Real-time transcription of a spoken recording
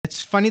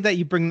it's funny that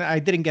you bring that. I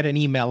didn't get an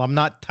email. I'm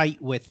not tight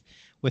with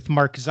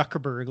Mark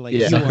Zuckerberg like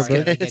Yeah. you are.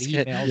 Zuckerberg. I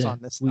get emails on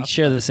this stuff. We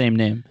share the same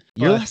name.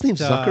 Your last name's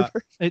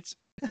Zuckerberg? It's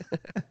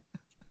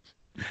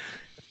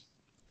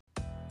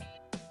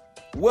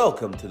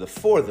Welcome to the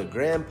For the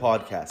Gram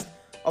podcast,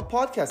 a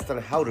podcast on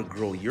how to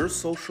grow your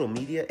social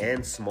media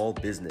and small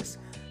business.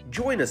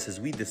 Join us as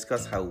we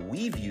discuss how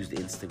we've used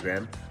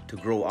Instagram to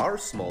grow our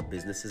small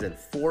businesses and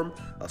form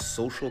a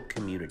social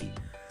community.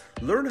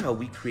 Learn how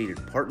we created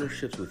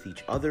partnerships with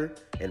each other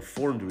and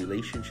formed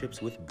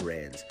relationships with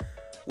brands.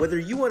 Whether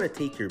you want to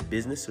take your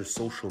business or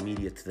social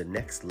media to the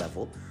next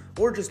level,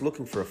 or just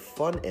looking for a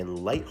fun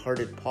and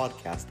lighthearted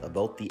podcast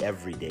about the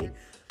everyday,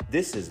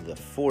 this is the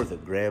For the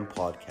Gram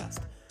podcast.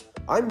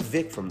 I'm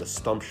Vic from The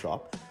Stump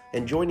Shop,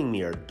 and joining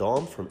me are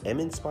Dom from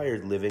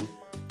M-Inspired Living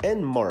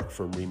and Mark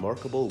from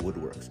Remarkable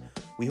Woodworks.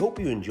 We hope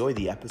you enjoy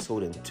the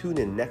episode and tune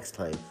in next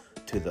time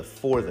to the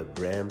For the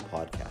Gram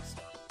podcast.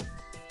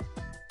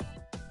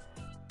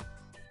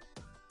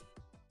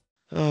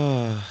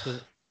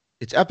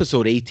 It's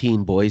episode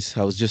 18, boys.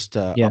 I was just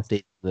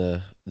updating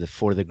the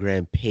For the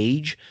Gram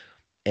page,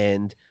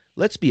 and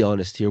let's be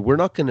honest here. We're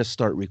not going to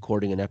start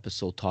recording an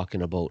episode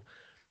talking about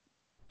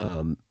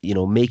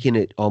making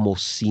it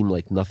almost seem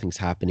like nothing's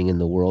happening in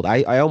the world.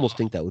 I almost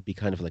think that would be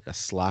kind of like a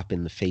slap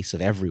in the face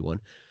of everyone.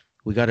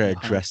 We got to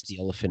address the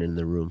elephant in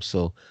the room.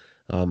 So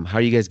how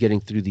are you guys getting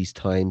through these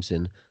times?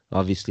 And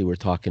obviously we're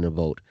talking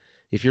about,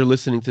 if you're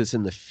listening to this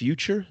in the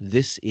future,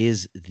 this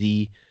is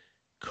the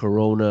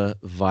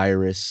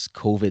coronavirus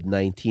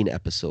COVID-19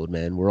 episode,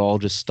 man. We're all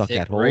just stuck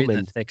at home, right in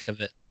and the thick of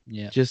it.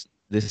 Yeah. Just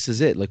this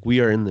is it. Like, we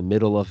are in the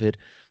middle of it.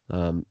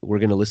 We're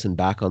going to listen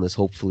back on this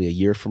hopefully a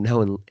year from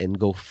now and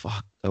go,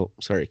 fuck. Oh,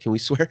 sorry. Can we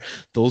swear?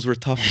 Those were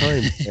tough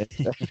times.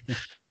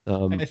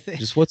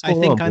 Just what's going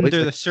on? I think under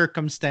boys? the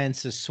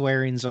circumstances,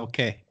 swearing's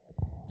okay.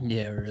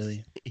 Yeah,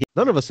 really.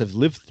 None of us have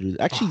lived through.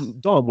 Actually,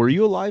 Dom, were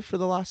you alive for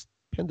the last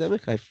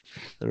pandemic? I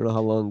don't know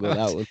how long ago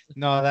that was.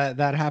 No,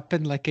 that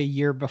happened like a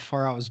year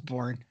before I was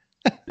born.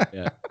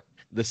 Yeah.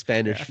 The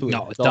Spanish flu.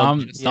 No,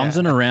 Dom's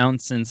been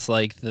around since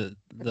like the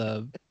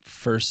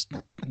first,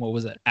 what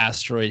was it,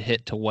 asteroid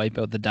hit to wipe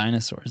out the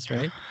dinosaurs,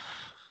 right?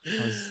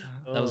 That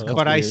was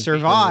But I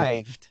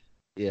survived.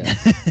 Yeah.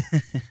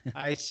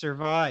 I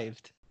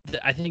survived.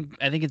 I think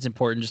it's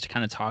important just to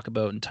kind of talk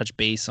about and touch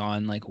base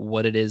on like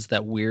what it is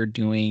that we're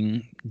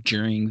doing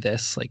during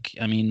this. Like,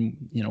 I mean,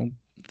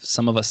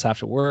 some of us have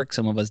to work,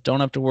 some of us don't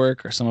have to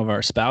work, or some of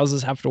our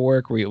spouses have to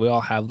work. We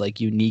all have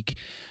like unique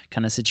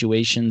kind of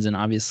situations, and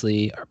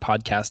obviously our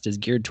podcast is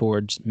geared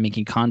towards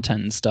making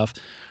content and stuff.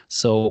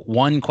 So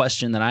one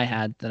question that I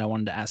had that I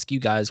wanted to ask you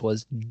guys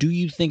was, do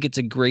you think it's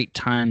a great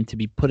time to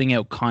be putting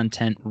out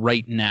content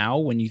right now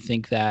when you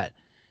think that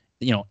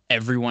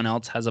everyone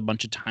else has a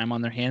bunch of time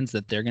on their hands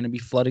that they're going to be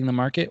flooding the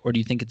market? Or do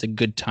you think it's a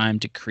good time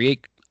to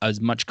create as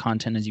much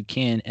content as you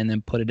can and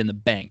then put it in the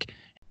bank?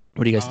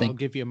 What do you guys think?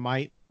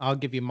 I'll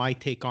give you my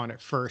take on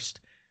it first.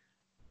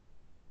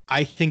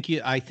 I think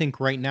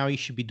right now you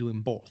should be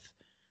doing both.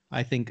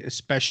 I think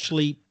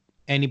especially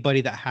anybody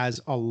that has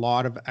a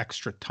lot of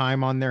extra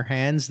time on their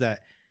hands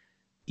that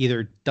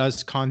either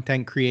does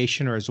content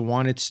creation or has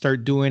wanted to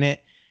start doing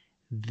it,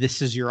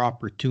 this is your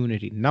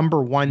opportunity.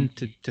 Number one,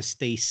 to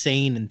stay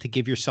sane and to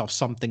give yourself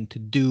something to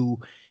do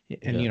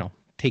and,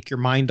 take your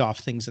mind off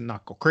things and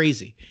not go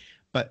crazy.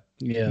 But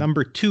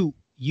number two,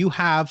 you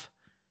have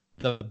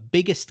the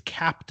biggest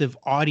captive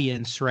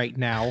audience right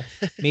now,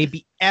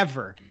 maybe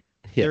ever.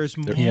 There's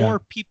more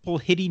people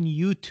hitting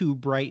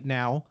YouTube right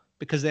now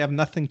because they have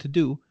nothing to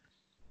do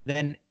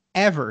than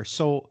ever.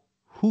 So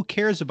who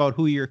cares about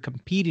who you're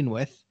competing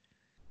with?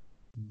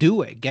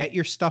 Do it. Get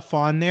your stuff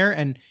on there,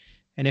 and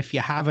if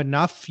you have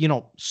enough,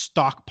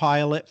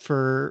 stockpile it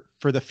for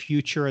the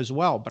future as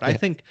well. But I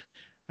think,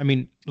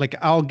 like,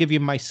 I'll give you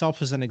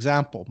myself as an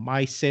example.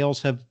 My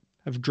sales have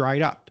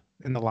dried up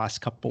in the last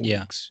couple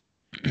weeks.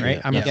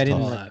 Right. I'm getting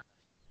like,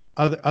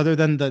 other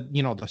than the,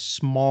 the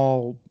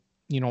small,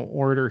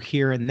 order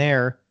here and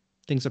there,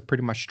 things have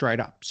pretty much dried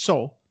up.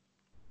 So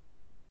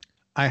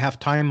I have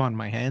time on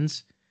my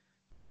hands.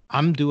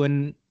 I'm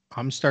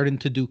starting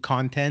to do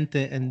content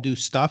and do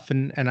stuff,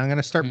 and I'm going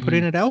to start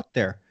putting it out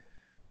there.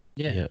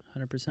 Yeah.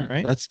 100%.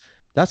 Right.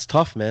 That's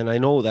tough, man. I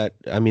know that.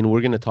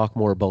 We're going to talk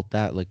more about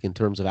that, like in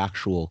terms of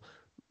actual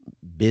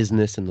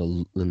business and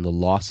the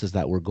losses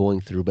that we're going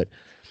through. But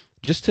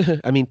just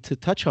to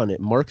touch on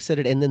it, Mark said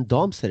it, and then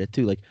Dom said it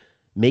too, like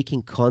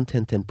making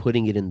content and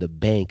putting it in the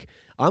bank.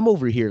 I'm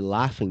over here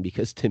laughing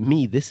because to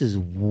me, this is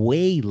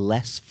way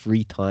less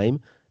free time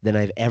than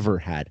I've ever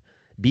had.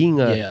 Being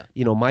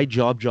my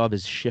job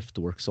is shift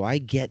work. So I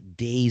get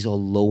days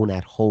alone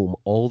at home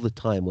all the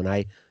time when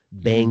I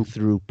bang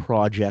through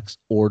projects,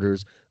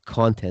 orders,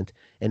 content.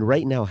 And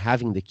right now,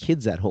 having the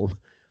kids at home,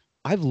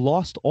 I've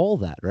lost all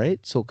that,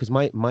 right? So because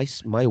my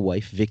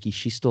wife, Vicky,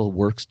 she still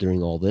works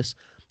during all this.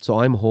 So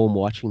I'm home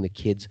watching the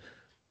kids.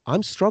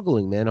 I'm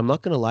struggling, man. I'm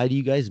not going to lie to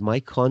you guys. My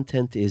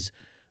content is,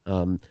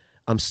 I'm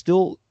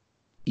still,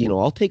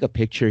 I'll take a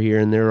picture here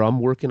and there. I'm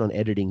working on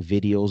editing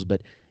videos,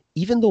 but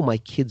even though my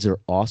kids are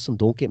awesome,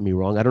 don't get me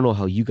wrong. I don't know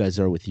how you guys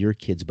are with your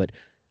kids, but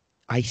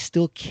I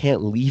still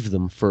can't leave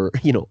them for,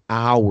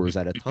 hours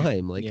at a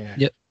time. Like, Yeah.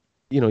 Yep.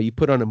 you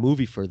put on a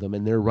movie for them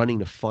and they're running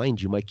to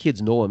find you. My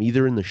kids know I'm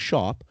either in the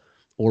shop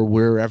or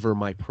wherever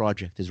my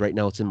project is. Right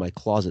now it's in my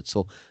closet.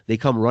 So they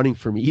come running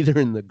for me either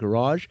in the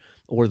garage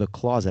or the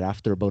closet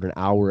after about an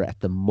hour at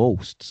the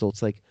most. So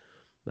it's like,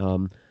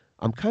 I'm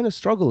kind of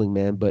struggling,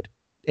 man. But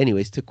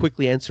anyways, to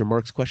quickly answer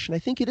Mark's question, I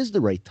think it is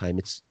the right time.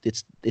 It's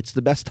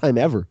the best time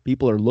ever.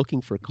 People are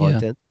looking for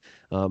content.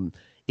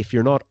 If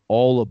you're not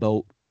all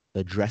about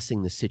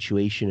addressing the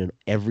situation and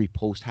every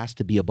post has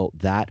to be about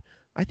that,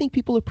 I think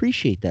people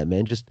appreciate that,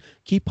 man. Just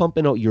keep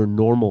pumping out your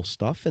normal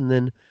stuff, and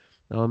then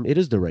it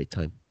is the right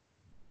time.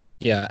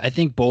 Yeah, I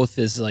think both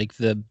is like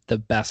the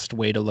best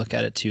way to look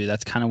at it too.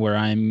 That's kind of where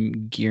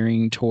I'm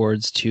gearing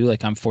towards too.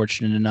 Like I'm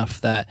fortunate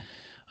enough that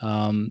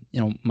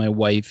my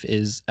wife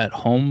is at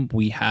home.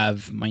 We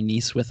have my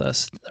niece with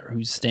us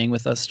who's staying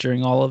with us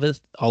during all of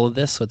this.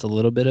 So it's a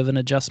little bit of an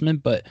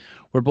adjustment, but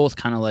we're both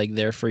kind of like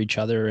there for each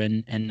other.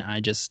 And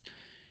I just,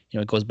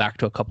 it goes back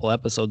to a couple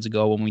episodes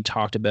ago when we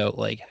talked about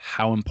like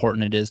how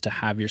important it is to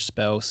have your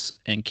spouse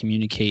and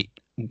communicate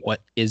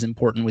what is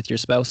important with your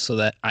spouse, so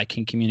that I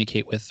can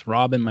communicate with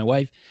Robin, my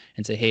wife,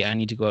 and say, hey, I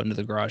need to go out into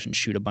the garage and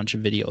shoot a bunch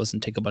of videos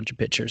and take a bunch of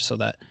pictures so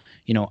that,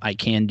 I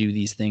can do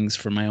these things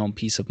for my own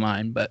peace of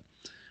mind. But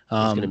It's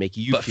going to make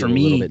you but feel for a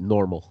little me, bit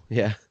normal.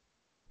 Yeah.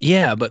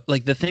 yeah, but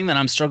like the thing that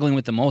I'm struggling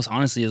with the most,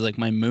 honestly, is like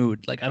my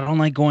mood. Like I don't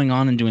like going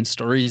on and doing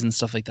stories and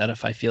stuff like that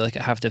if I feel like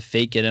I have to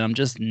fake it, and I'm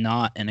just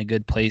not in a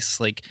good place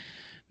like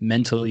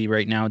mentally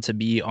right now to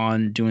be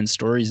on doing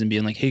stories and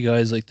being like, hey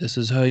guys, like this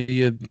is how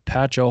you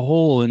patch a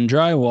hole in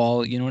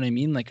drywall. You know what I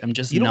mean? Like I'm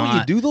just You know what you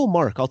not do though,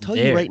 Mark? I'll tell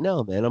you there. right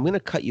now, man. I'm going to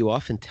cut you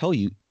off and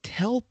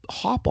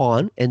hop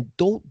on and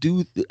don't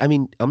do. I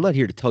mean, I'm not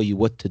here to tell you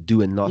what to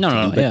do and not No, to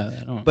no, do, no, but yeah,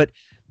 I don't. but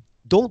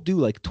don't do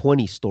like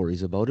 20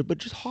 stories about it, but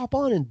just hop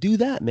on and do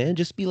that, man.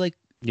 Just be like,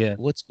 Yeah.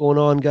 what's going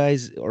on,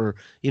 guys? Or,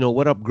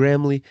 what up,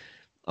 Gramley?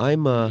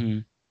 I'm Mm-hmm.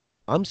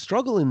 I'm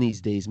struggling these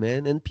days,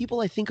 man. And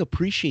people I think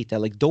appreciate that.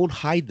 Like, don't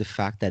hide the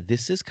fact that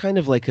this is kind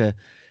of like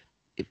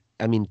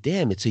I mean,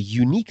 damn, it's a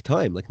unique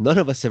time. Like none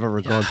of us have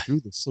ever gone Yeah.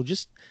 through this. So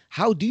just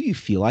how do you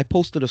feel? I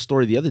posted a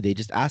story the other day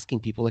just asking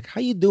people like,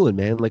 how you doing,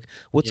 man? Like,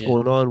 what's Yeah.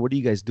 going on? What are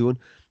you guys doing?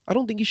 I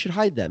don't think you should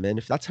hide that, man.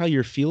 If that's how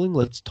you're feeling,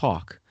 let's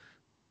talk.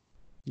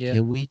 Yeah.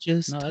 Can we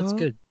just No, that's talk?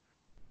 good.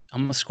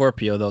 I'm a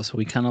Scorpio though, so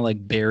we kind of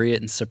like bury it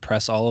and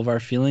suppress all of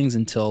our feelings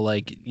until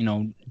like,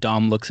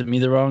 Dom looks at me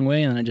the wrong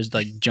way and I just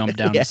like jump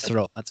down Yeah. his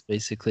throat. That's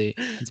basically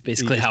You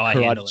just how I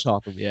karate handle it.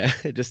 chop them. Yeah.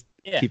 Just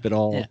Yeah. keep it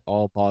Yeah.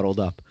 all bottled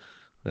up.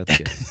 That's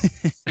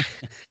good.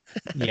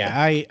 Yeah,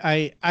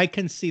 I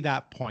can see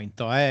that point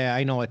though.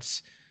 I know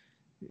it's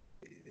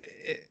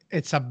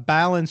a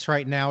balance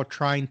right now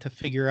trying to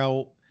figure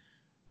out,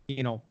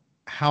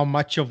 how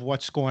much of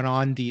what's going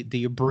on do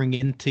you bring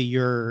into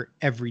your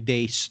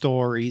everyday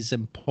stories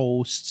and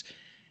posts,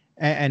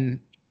 and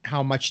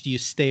how much do you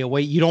stay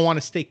away? You don't want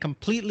to stay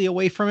completely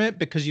away from it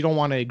because you don't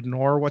want to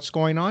ignore what's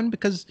going on,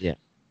 because Yeah.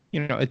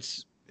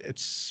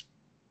 it's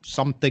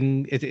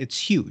something, it's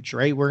huge,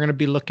 right? We're going to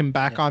be looking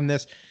back on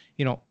this,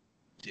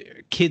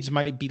 kids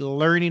might be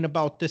learning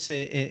about this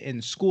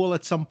in school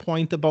at some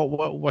point about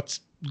what's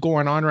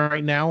going on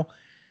right now.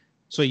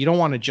 So you don't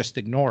want to just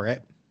ignore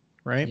it,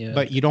 right? Yeah.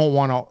 But you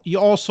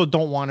also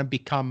don't want to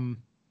become,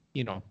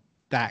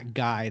 that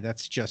guy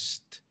that's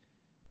just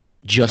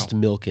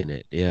milking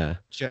it. Yeah.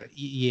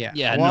 yeah.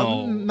 Yeah,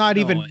 Well, no, not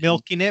no, even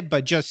milking it,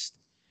 but just,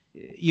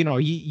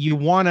 you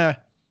want to,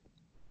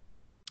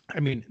 I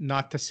mean,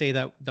 not to say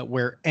that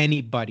we're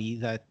anybody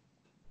that,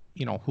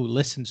 who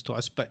listens to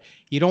us, but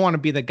you don't want to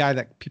be the guy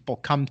that people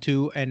come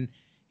to, and,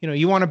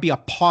 you want to be a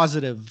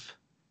positive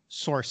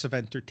source of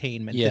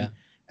entertainment. Yeah. And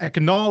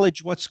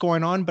acknowledge what's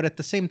going on, but at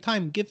the same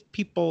time, give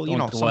people, Don't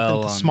something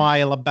dwell to on it.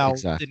 smile about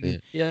Exactly.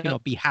 and, Yeah.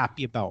 be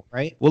happy about,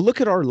 right? Well,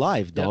 look at our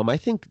live, Dom. I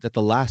think that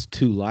the last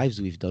 2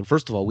 lives we've done,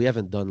 first of all, we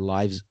haven't done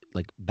lives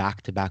like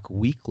back to back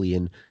weekly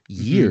in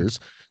years.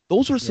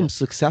 Those were some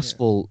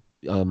successful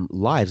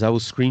lives. I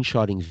was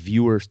screenshotting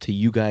viewers to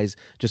you guys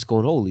just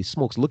going, holy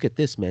smokes, look at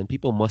this, man.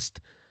 People must,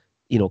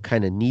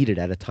 kind of need it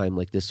at a time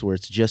like this where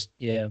it's just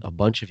a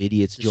bunch of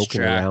idiots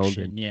joking around.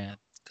 Distraction, yeah.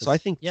 So I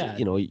think, Yeah,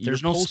 there's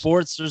there's no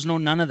sports, there's no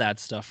none of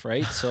that stuff,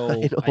 right? So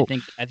I know.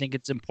 think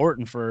it's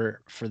important for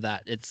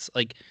that. It's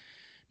like,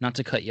 not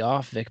to cut you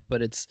off, Vic,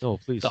 but it's No,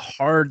 please. the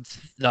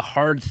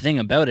hard thing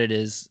about it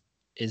is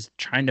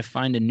trying to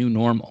find a new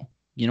normal.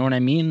 You know what I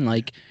mean?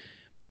 Like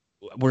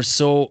we're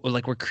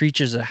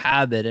creatures of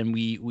habit, and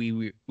we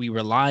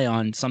rely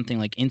on something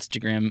like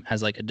Instagram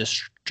as like a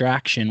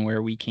distraction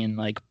where we can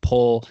like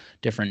pull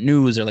different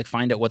news or like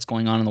find out what's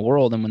going on in the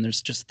world. And when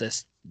there's just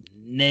this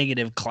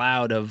negative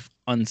cloud of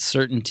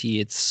uncertainty,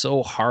 it's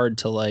so hard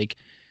to like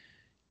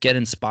get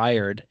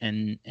inspired.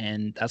 And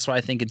that's why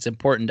I think it's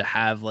important to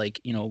have like,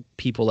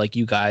 people like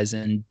you guys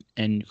and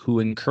who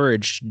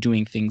encourage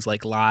doing things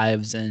like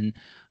lives and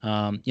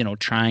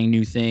trying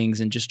new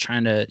things and just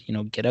trying to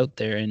get out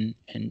there and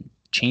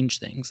change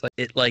things. Like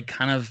it like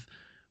kind of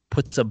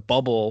puts a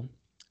bubble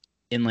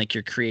in like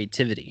your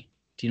creativity.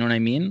 Do you know what I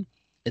mean?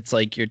 It's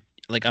like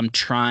I'm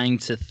trying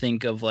to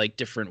think of like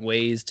different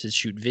ways to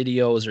shoot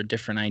videos or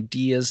different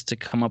ideas to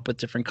come up with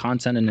different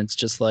content, and it's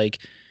just like,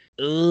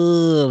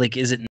 ugh, like,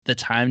 is it the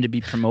time to be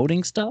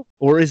promoting stuff?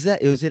 Or is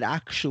it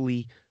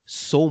actually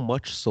so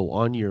much so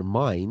on your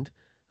mind?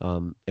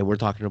 And we're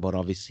talking about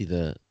obviously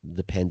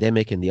the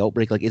pandemic and the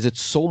outbreak. Like, is it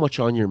so much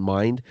on your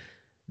mind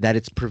that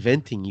it's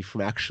preventing you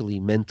from actually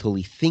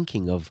mentally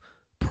thinking of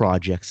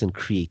projects and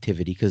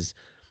creativity? Because,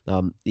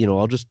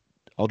 I'll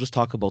just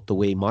talk about the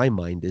way my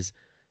mind is.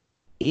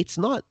 It's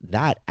not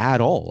that at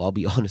all. I'll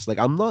be honest. Like,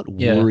 I'm not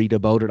worried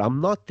about it.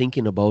 I'm not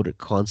thinking about it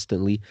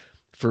constantly.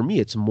 For me,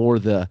 it's more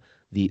the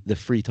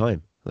free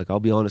time. Like, I'll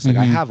be honest. Like,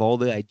 I have all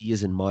the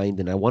ideas in mind,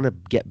 and I want to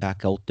get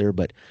back out there.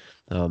 But,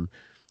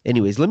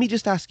 anyways, let me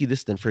just ask you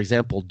this then. For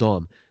example,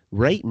 Dom,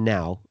 right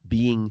now,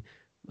 being,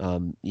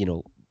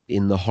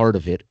 in the heart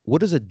of it,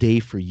 what does a day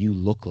for you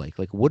look like?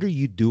 Like, what are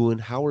you doing?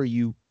 How are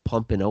you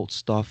pumping out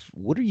stuff?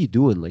 What are you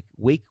doing? Like,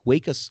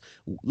 wake us.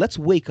 Let's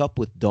wake up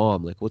with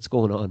Dom. Like, what's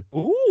going on?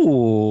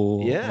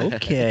 Ooh, Yeah.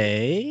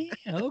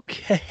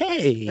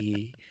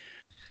 Okay.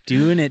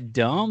 Doing it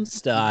Dom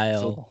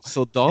style.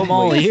 So Dom, I'm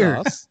all wakes here.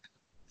 us.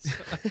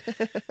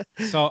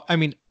 So I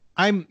mean,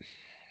 I'm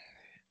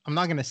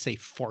not gonna say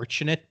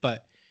fortunate,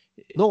 but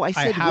No, I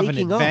said have an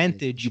waking up.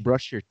 advantage. You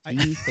brush your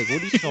teeth. Like, what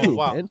do you So, do,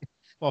 well, man?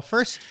 Well,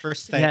 first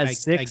He has I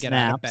 6 get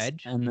out of naps, bed,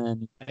 and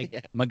then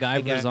get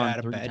MacGyver's out on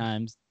of 3 bed.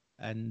 times.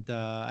 and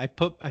I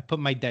put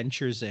my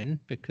dentures in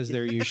because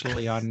they're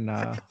usually on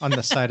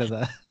the side of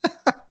the.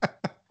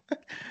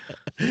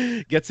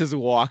 Gets his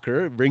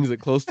walker, brings it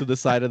close to the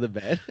side of the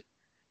bed.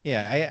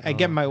 Yeah, I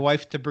get my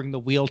wife to bring the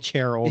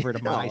wheelchair over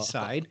to my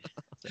side.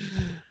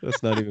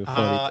 That's not even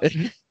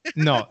funny.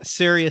 No,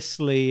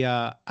 seriously,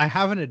 I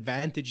have an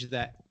advantage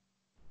that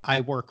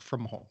I work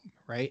from home,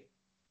 right?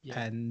 Yeah.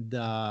 And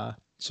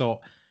so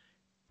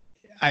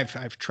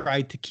I've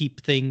tried to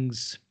keep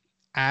things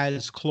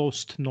as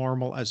close to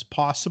normal as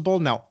possible.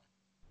 Now,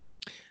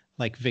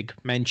 like Vic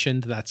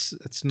mentioned,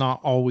 it's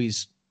not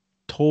always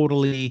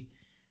totally.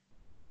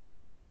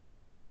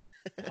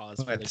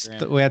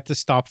 We had to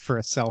stop for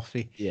a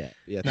selfie. Yeah.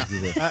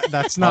 No,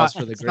 that's not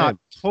for the it's not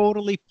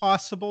totally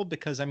possible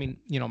because I mean,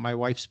 my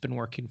wife's been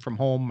working from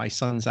home. My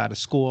son's out of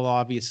school,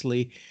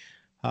 obviously.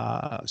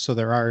 So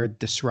there are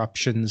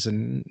disruptions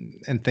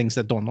and things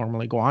that don't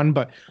normally go on.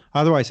 But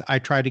otherwise, I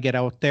try to get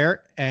out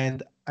there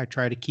and I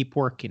try to keep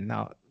working.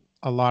 Now,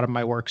 a lot of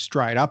my work's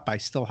dried up. I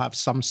still have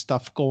some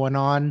stuff going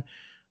on,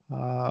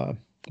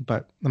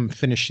 but I'm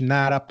finishing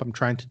that up. I'm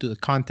trying to do the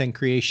content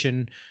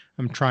creation.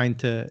 I'm trying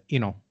to,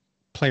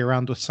 play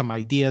around with some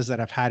ideas that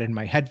I've had in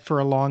my head for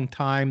a long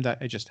time that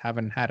I just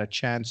haven't had a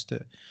chance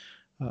to,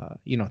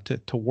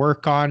 to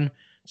work on.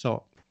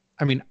 So,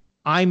 I mean,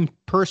 I'm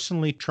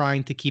personally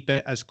trying to keep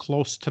it as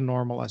close to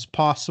normal as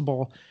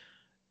possible.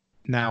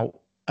 Now,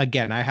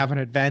 again, I have an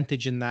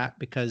advantage in that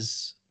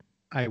because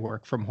I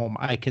work from home.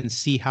 I can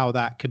see how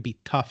that could be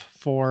tough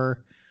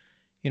for,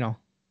 the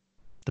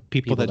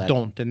people that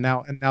don't. And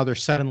now they're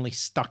suddenly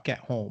stuck at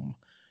home.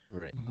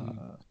 Right.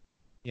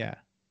 Yeah.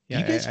 Do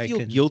you guys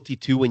feel guilty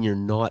too when you're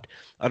not?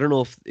 I don't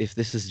know if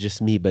this is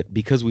just me, but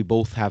because we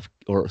both have,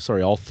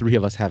 all 3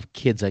 of us have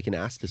kids, I can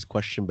ask this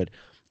question. But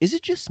is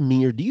it just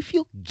me, or do you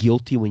feel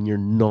guilty when you're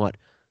not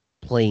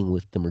playing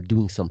with them or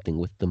doing something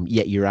with them,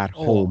 yet you're at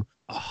home?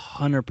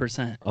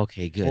 100%.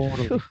 Okay, good.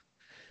 Totally.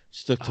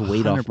 Just took the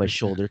weight off my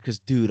shoulder because,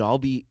 dude,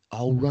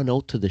 I'll run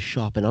out to the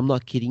shop, and I'm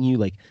not kidding you,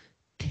 like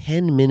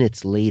 10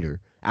 minutes later,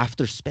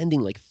 after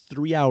spending like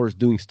 3 hours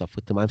doing stuff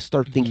with them, I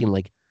start thinking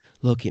like,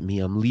 look at me,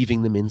 I'm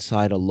leaving them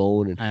inside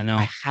alone. And I know.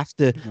 I have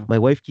to, my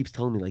wife keeps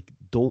telling me, like,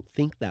 don't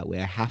think that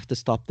way. I have to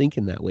stop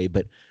thinking that way.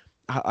 But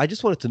I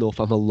just wanted to know if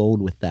I'm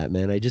alone with that,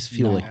 man. I just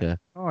feel like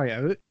Oh,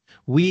 yeah.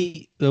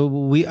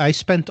 I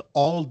spent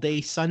all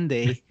day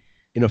Sunday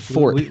in a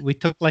fort. We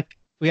took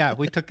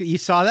you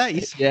saw that?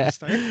 You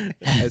saw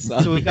I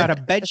saw so we got a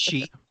bed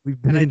sheet. We've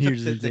been in here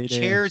took the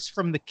chairs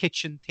from the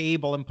kitchen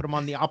table and put them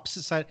on the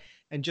opposite side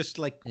and just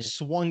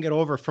swung it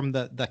over from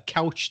the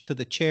couch to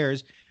the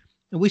chairs.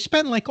 And we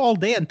spent like all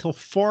day until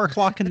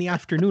 4:00 in the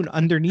afternoon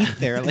underneath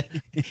there, like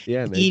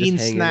man, eating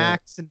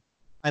snacks. And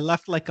I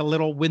left like a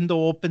little window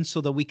open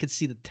so that we could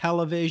see the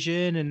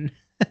television. And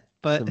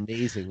but it's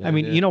amazing. Man. I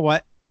mean, you know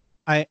what?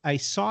 I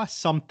saw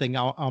something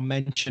I'll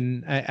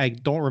mention. I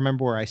don't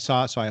remember where I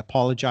saw it, so I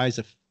apologize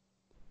if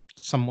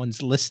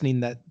someone's listening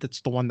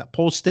that's the one that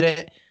posted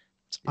it.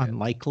 It's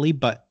unlikely,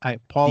 but I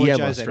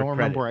apologize. I don't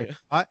remember where I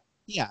saw it.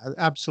 Yeah,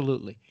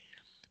 absolutely.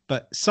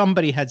 But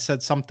somebody had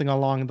said something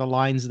along the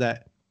lines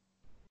that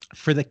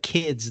for the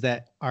kids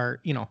that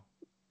are,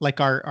 like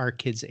our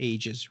kids'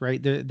 ages,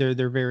 right?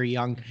 They're very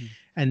young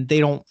and they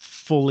don't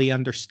fully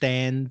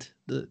understand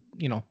the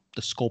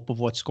scope of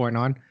what's going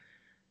on.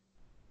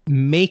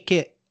 Make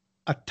it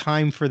a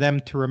time for them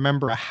to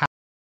remember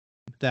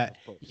that,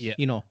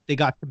 they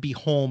got to be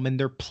home and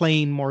they're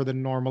playing more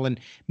than normal. And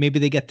maybe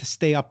they get to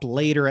stay up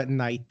later at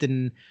night.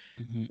 And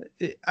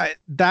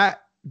that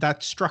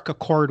struck a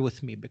chord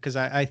with me because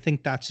I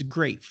think that's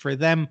great for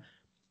them.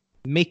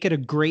 make it a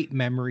great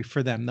memory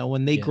for them. Though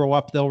when they grow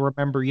up, they'll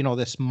remember,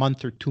 this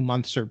month or 2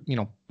 months, or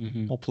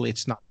hopefully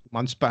it's not 2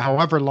 months, but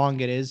however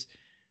long it is,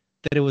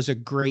 that it was a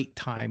great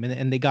time,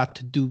 and they got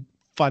to do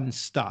fun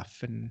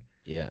stuff. And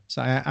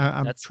so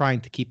I'm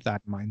trying to keep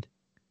that in mind.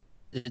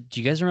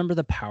 Do you guys remember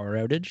the power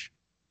outage?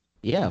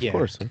 Yeah, of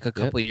course. Like a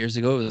couple of years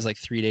ago, it was like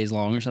 3 days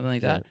long or something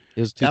like that.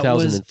 It was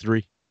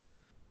 2003.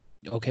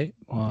 Okay.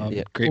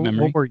 Great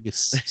memory. What were you,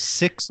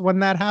 6 when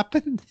that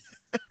happened?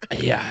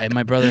 Yeah,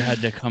 my brother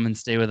had to come and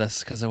stay with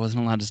us because I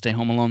wasn't allowed to stay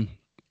home alone.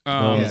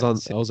 I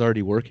was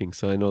already working,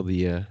 so I know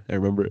I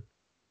remember it.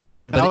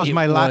 That was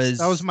my last.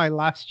 That was my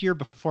last year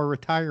before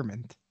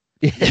retirement.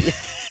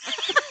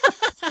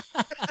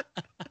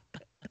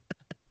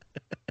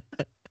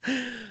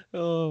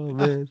 Oh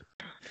man!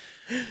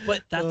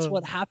 But that's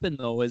what happened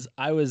though. Is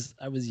I was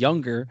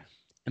younger,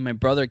 and my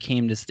brother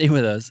came to stay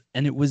with us,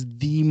 and it was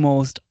the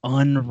most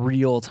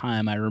unreal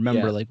time. I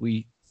remember, like,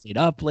 we stayed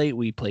up late,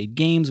 we played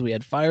games, we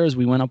had fires,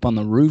 we went up on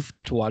the roof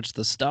to watch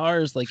the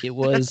stars. Like, it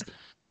was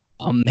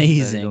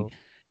amazing.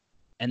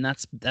 And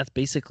that's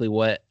basically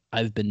what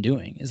I've been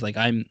doing. Is like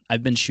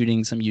I've been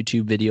shooting some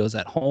YouTube videos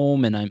at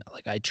home, and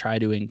I try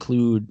to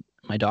include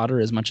my daughter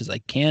as much as I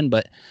can.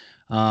 But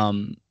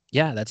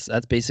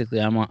that's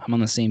basically I'm on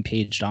the same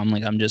page, Dom.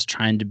 Like, I'm just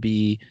trying to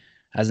be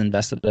as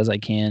invested as I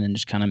can and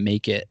just kind of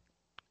make it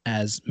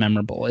as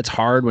memorable. It's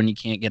hard when you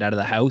can't get out of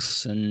the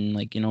house, and,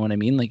 like, you know what I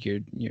mean? Like, you're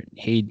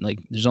like,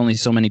 there's only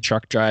so many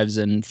truck drives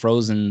and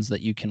Frozens that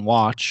you can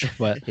watch,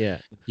 but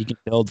you can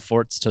build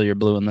forts till you're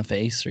blue in the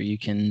face, or you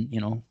can,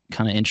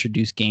 kind of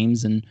introduce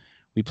games. And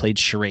we played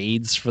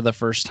charades for the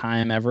first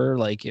time ever.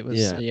 Like, it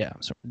was, so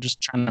we're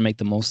just trying to make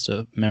the most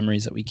of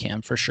memories that we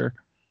can, for sure.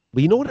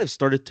 But you know what I've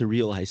started to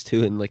realize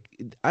too, and like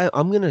I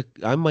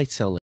might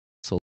sound like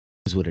so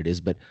is what it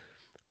is, but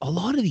a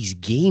lot of these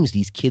games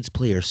these kids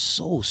play are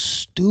so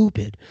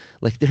stupid.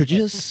 Like, they're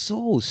just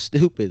so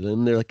stupid,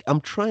 and they're like,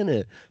 I'm trying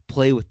to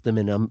play with them,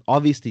 and I'm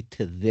obviously,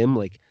 to them,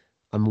 like,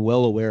 I'm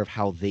well aware of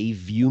how they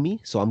view me,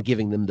 so I'm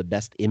giving them the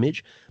best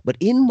image. But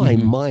in my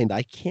mind,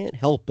 I can't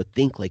help but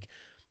think, like,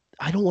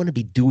 I don't want to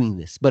be doing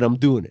this, but I'm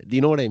doing it. Do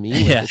you know what I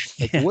mean?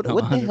 What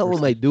the hell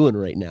am I doing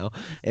right now?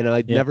 And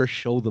I'd never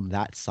show them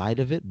that side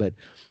of it, but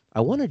I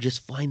want to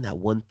just find that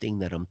one thing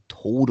that I'm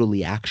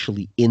totally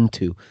actually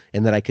into,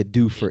 and that I could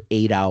do for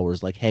 8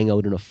 hours, like hang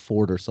out in a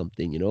fort or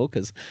something,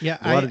 Because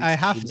I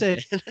have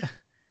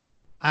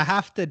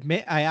to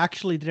admit, I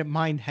actually didn't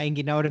mind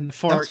hanging out in the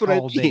fort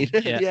all day.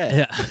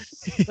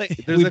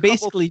 Like,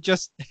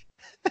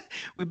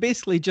 we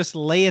basically just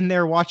lay in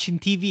there watching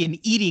TV and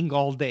eating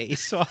all day.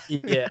 So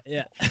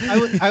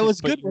I was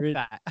good with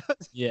that.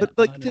 But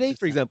like 100%. Today,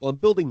 for example, I'm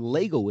building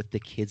Lego with the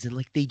kids, and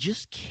like, they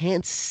just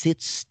can't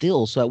sit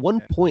still. So at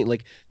one point,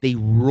 like, they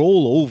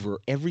roll over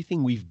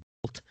everything we've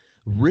built,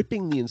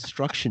 ripping the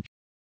instruction.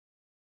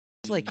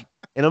 It's like,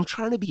 and I'm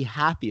trying to be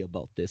happy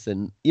about this,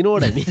 and you know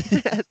what I mean?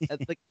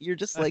 Like, you're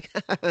just like,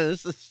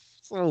 this is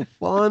so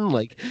fun.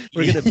 Like,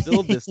 we're gonna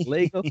build this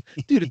Lego.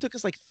 Dude, it took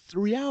us like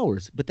 3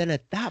 hours. But then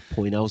at that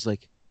point, I was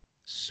like,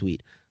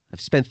 sweet.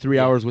 I've spent 3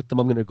 hours with them.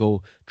 I'm gonna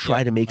go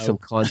try to make some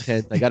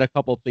content. I got a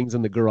couple of things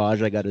in the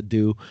garage I gotta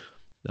do.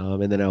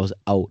 And then I was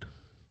out.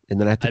 And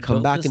then I had to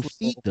come back and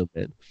feed them,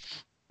 man.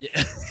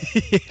 Yeah.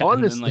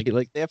 Honestly,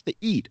 like, they have to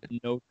eat.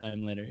 No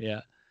time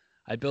later,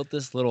 I built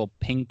this little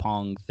ping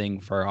pong thing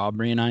for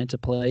Aubrey and I to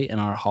play in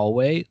our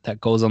hallway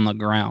that goes on the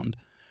ground.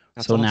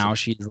 That's so awesome. Now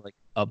she's like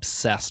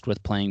obsessed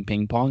with playing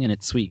ping pong, and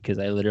it's sweet because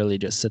I literally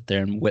just sit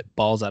there and whip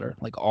balls at her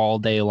like all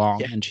day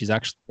long. And she's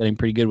actually getting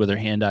pretty good with her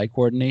hand-eye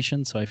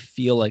coordination. So I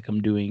feel like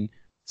I'm doing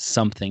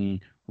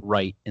something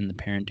right in the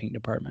parenting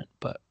department.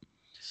 But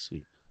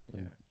sweet.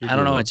 I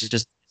don't know. It's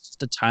just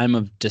a time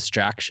of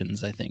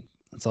distractions, I think.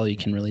 That's all you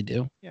can really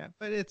do. Yeah,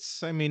 but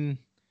it's, I mean,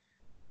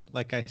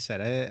 like I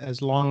said,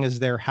 as long as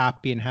they're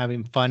happy and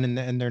having fun,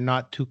 and they're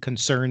not too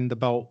concerned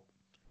about,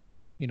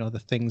 the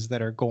things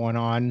that are going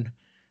on.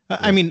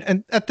 I mean,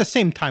 and at the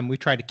same time, we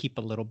try to keep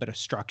a little bit of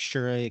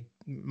structure.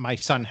 My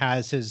son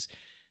has his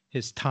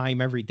time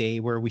every day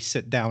where we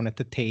sit down at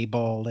the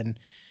table, and,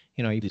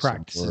 he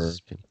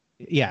practices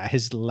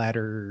his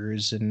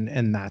letters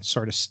and that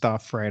sort of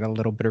stuff, right? A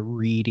little bit of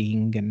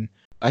reading. And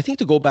I think,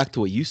 to go back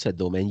to what you said,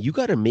 though, man, you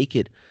got to make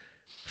it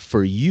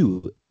for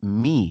you,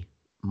 me,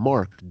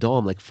 Mark,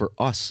 Dom, like, for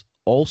us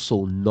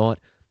also not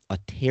a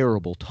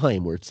terrible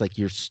time where it's like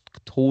you're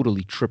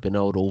totally tripping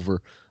out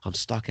over, I'm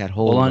stuck at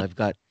home. I've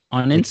got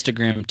on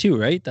Instagram too,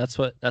 right? That's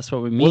what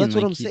we mean. Well, that's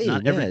what I'm saying.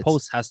 Not every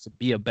post has to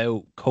be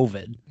about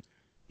COVID.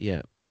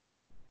 Yeah,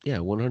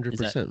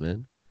 100%,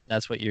 man.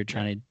 That's what you're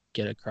trying to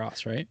get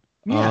across, right?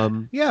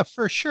 Yeah,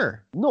 for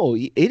sure. No,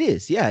 it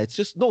is. Yeah, it's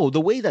just,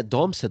 the way that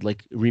Dom said,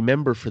 like,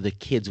 remember for the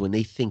kids when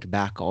they think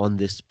back on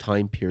this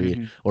time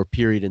period or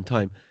period in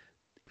time,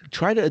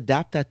 try to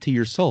adapt that to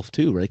yourself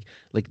too, right?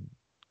 Like,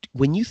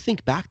 when you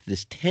think back to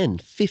this 10,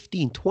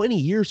 15, 20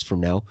 years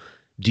from now,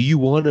 do you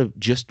want to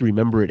just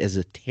remember it as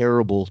a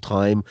terrible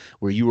time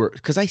where you were,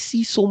 because I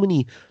see so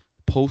many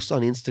posts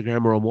on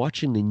Instagram, or I'm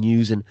watching the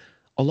news, and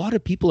a lot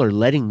of people are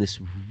letting this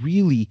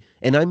really,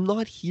 and I'm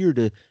not here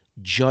to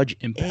judge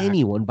Impact.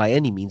 anyone by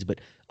any means, but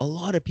a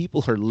lot of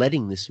people are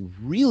letting this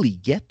really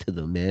get to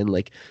them, man.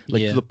 Like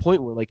Yeah. to the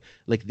point where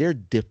like they're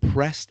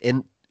depressed,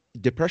 and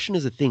depression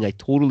is a thing. I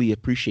totally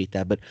appreciate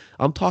that, but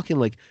I'm talking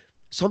like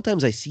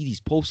sometimes I see these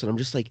posts and I'm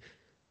just like,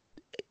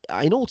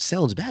 I know it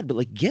sounds bad, but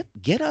like get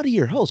out of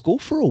your house, go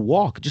for a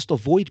walk, just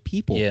avoid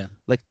people. Yeah.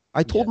 Like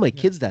I told Yeah. my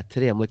kids that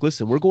today. I'm like,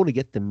 listen, we're going to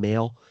get the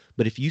mail,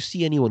 but if you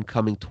see anyone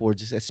coming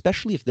towards us,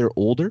 especially if they're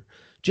older,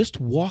 just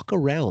walk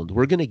around.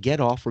 We're gonna get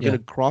off. We're Yeah. gonna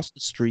cross the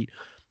street.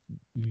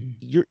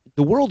 Mhm.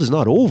 The world is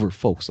not over,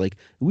 folks. Like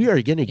we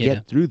are gonna Yeah.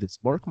 get through this.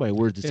 Mark my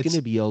words. It's It's-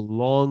 gonna be a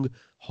long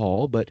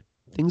haul, but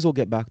things will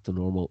get back to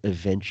normal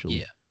eventually.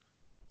 Yeah.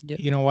 Yep.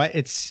 You know what?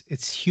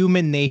 It's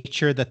human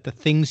nature that the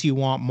things you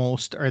want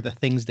most are the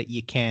things that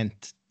you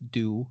can't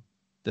do,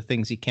 the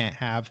things you can't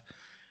have,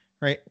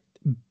 right?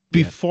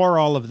 Before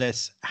all of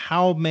this,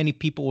 how many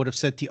people would have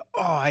said to you,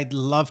 "Oh, I'd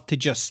love to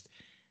just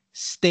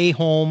stay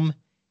home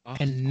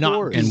and not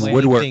course. do And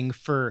woodwork. anything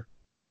for,"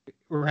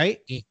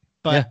 right? Yeah.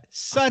 But Yeah,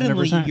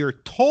 suddenly 100%.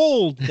 you're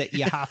told that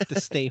you have to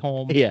stay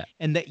home Yeah.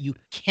 and that you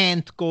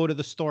can't go to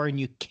the store and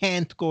you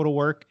can't go to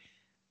work.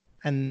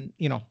 And,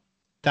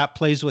 that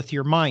plays with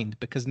your mind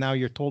because now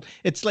you're told.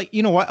 It's like,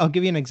 you know what? I'll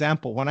give you an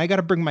example. When I got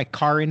to bring my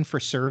car in for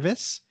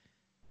service,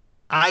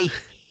 I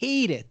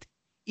hate it.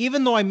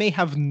 Even though I may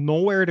have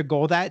nowhere to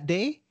go that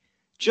day,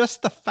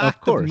 just the fact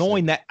of, course,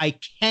 knowing that I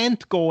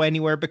can't go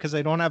anywhere because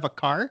I don't have a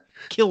car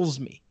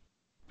kills me.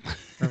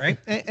 All right.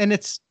 And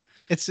it's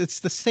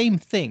the same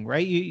thing,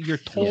 right? You're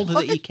told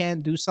that you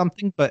can't do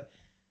something, but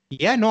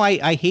yeah, no,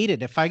 I hate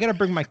it. If I got to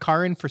bring my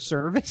car in for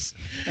service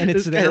and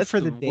it's there That's for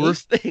the day,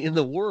 worst thing in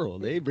the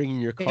world, eh? Bringing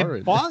your car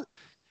in. it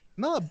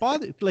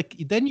bothers. Like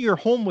then you're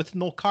home with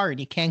no car and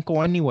you can't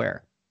go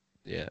anywhere.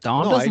 Yeah.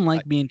 Dom No, doesn't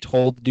like being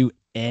told to do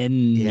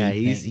anything.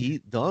 Yeah,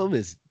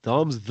 Dom's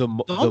the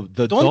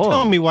Don't Dom.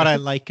 tell me what I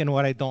like and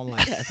what I don't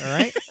like. All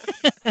right.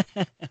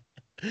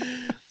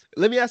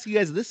 Let me ask you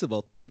guys this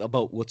about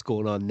what's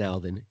going on now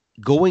then.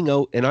 Going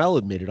out, and I'll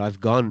admit it, I've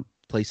gone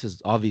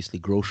places, obviously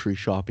grocery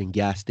shopping,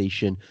 gas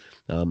station,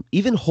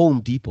 even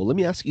Home Depot. Let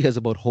me ask you guys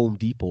about Home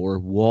Depot or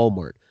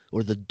Walmart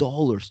or the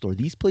dollar store.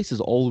 These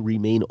places all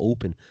remain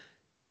open.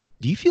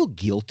 Do you feel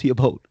guilty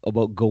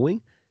about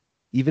going,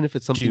 even if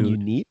it's something you Dude.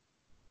 need?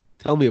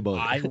 Tell me about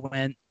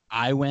it.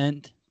 I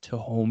went to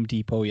Home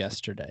Depot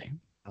yesterday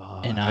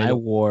and I I know.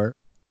 wore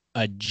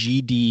a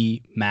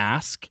GD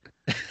mask,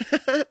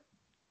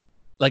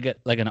 like an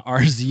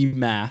RZ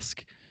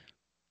mask,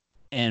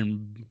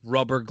 and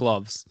rubber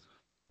gloves,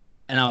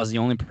 and I was the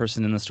only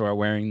person in the store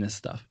wearing this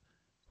stuff.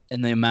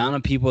 And the amount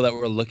of people that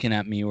were looking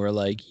at me were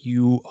like,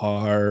 "You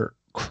are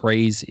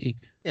crazy."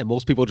 Yeah,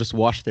 most people just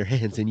wash their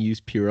hands and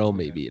use Purell.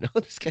 Maybe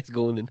this guy's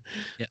going in.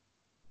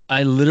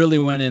 I literally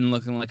went in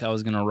looking like I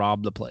was gonna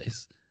rob the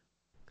place.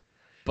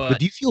 But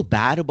do you feel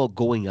bad about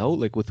going out,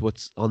 like with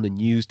what's on the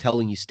news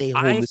telling you stay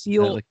home?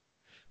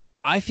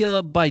 I feel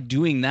that by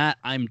doing that,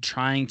 I'm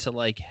trying to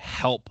like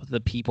help the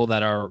people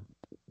that are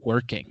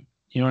working.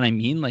 You know what I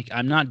mean? Like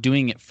I'm not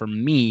doing it for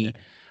me.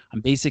 I'm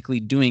basically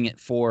doing it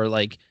for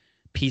like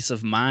peace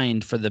of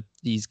mind for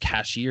these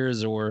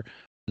cashiers or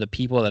the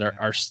people that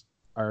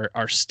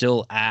are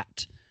still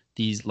at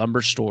these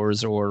lumber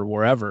stores or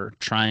wherever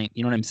trying.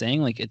 You know what I'm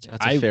saying? Like it's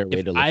That's a fair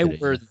way to look at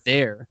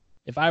it,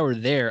 if I were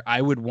there, I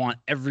would want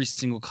every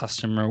single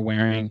customer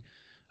wearing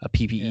a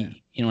PPE. Yeah.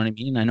 You know what I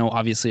mean? I know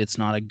obviously it's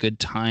not a good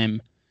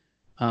time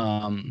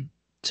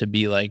to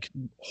be like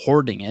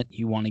hoarding it.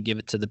 You want to give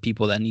it to the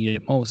people that need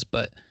it most,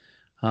 but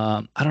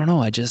I don't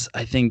know. I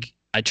think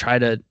I try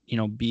to,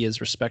 be as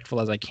respectful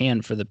as I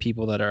can for the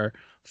people that are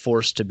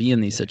forced to be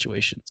in these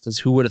situations. Because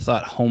who would have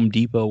thought Home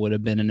Depot would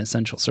have been an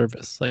essential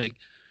service? Like,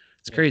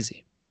 it's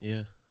crazy.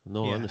 Yeah.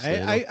 No, Yeah,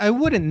 honestly. I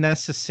wouldn't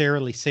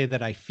necessarily say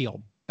that I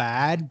feel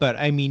bad, but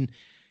I mean,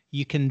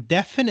 you can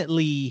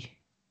definitely.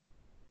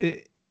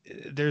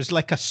 There's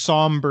like a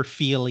somber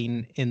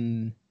feeling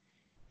in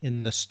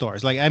the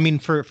stores. Like, I mean,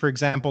 for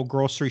example,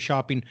 grocery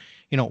shopping.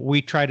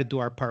 We try to do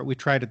our part. We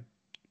try to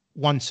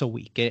once a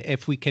week.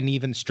 If we can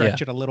even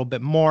stretch it a little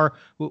bit more,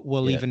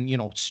 we'll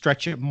even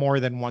stretch it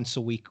more than once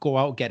a week. Go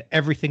out, get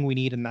everything we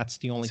need, and that's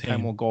the only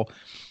time we'll go.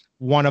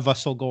 One of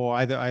us will go,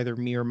 either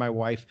me or my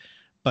wife.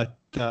 But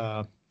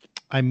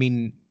I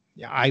mean,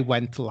 I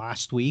went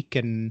last week,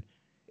 and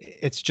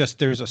it's just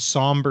there's a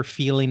somber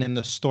feeling in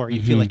the store.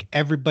 You feel like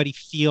everybody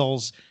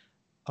feels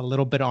a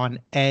little bit on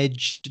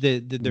edge.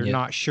 They're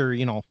not sure.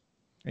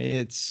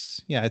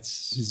 It's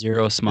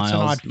Zero smiles.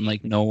 odd And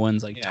like no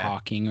one's like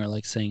talking or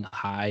like saying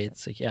hi.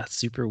 It's like it's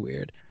super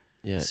weird.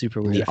 Yeah. Super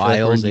In weird. the I feel like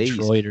we're aisles, in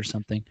Detroit or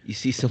something. You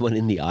see someone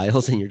in the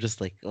aisles and you're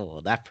just like, oh,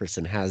 that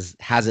person has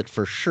it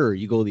for sure.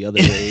 You go the other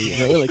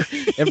way.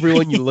 Like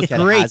everyone you look at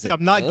great. has it.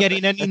 I'm not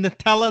getting any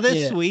Nutella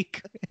this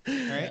week.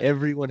 Right?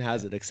 Everyone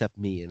has it except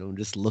me, and I'm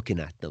just looking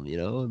at them,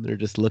 and they're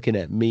just looking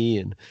at me,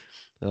 and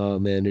oh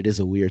man, it is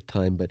a weird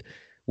time. But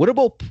what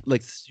about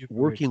like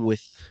working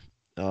with?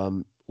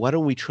 Why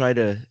don't we try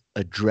to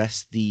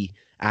address the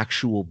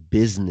actual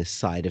business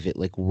side of it?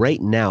 Like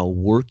right now,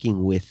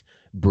 working with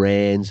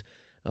brands,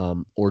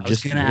 or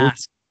just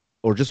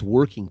or just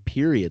working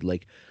period.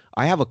 Like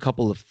I have a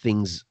couple of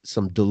things,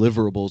 some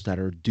deliverables that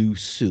are due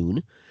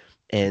soon,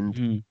 and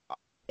Mhm.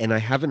 and I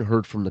haven't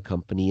heard from the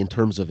company in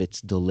terms of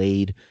it's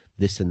delayed,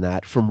 this and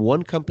that. From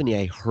one company,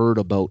 I heard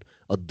about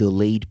a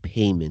delayed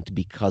payment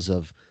because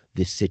of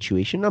this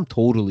situation. I'm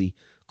totally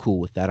cool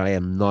with that. I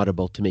am not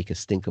about to make a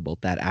stink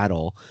about that at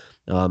all.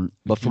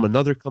 But from Mhm.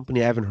 another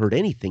company, I haven't heard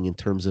anything in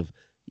terms of,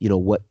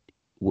 what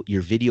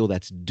your video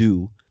that's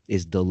due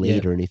is Yeah.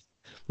 delayed or anything.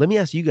 Let me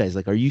ask you guys,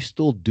 like, are you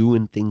still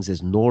doing things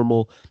as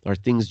normal? Are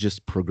things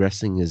just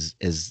progressing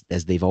as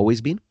they've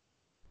always been?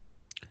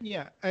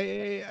 Yeah,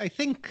 I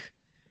think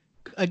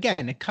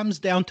again it comes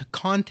down to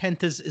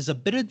content is a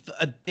bit of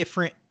a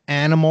different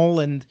animal,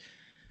 and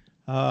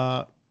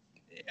uh,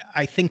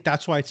 I think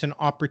that's why it's an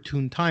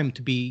opportune time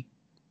to be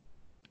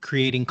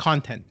creating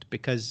content,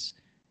 because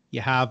you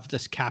have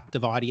this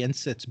captive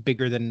audience that's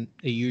bigger than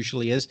it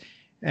usually is.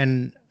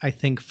 And I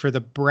think for the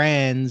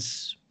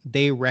brands,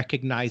 they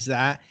recognize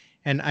that.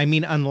 And I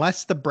mean,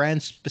 unless the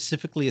brand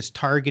specifically is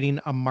targeting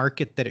a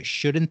market that it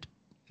shouldn't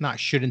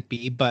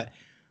be, but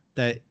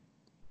that,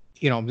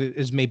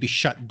 is maybe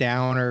shut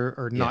down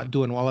or Yeah. not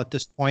doing well at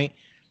this point.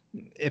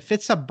 If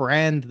it's a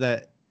brand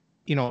that,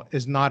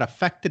 is not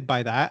affected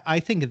by that, I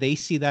think they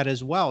see that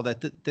as well,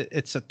 that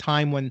it's a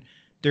time when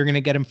they're going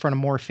to get in front of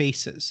more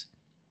faces.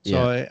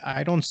 So Yeah.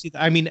 I don't see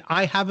that. I mean,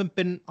 I haven't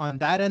been on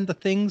that end of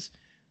things,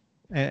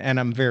 and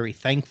I'm very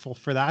thankful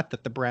for that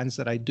the brands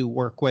that I do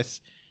work with,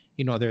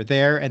 they're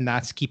there, and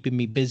that's keeping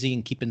me busy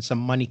and keeping some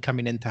money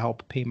coming in to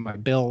help pay my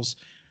bills.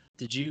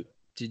 Did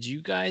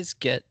you guys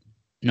get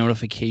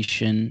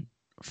notification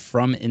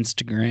from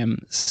Instagram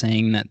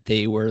saying that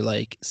they were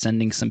like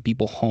sending some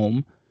people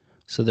home,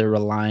 so they're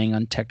relying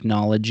on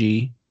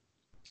technology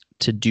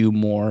to do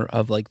more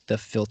of like the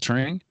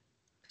filtering,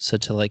 so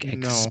to like No.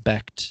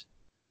 expect.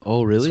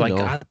 Oh, really? So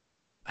No.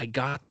 I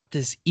got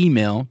this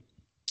email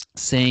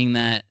saying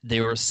that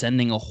they were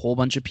sending a whole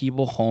bunch of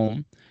people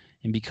home,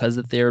 and because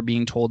that they were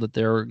being told that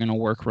they're going to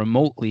work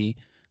remotely,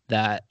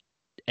 that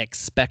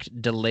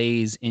expect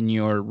delays in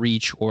your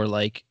reach or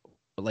like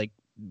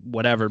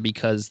whatever,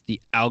 because the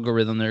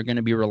algorithm, they're going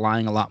to be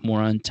relying a lot more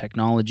on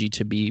technology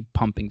to be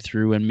pumping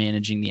through and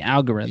managing the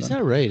algorithm. Is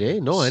that right, eh?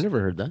 No, I never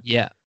heard that.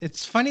 Yeah.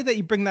 It's funny that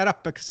you bring that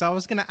up, because I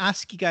was going to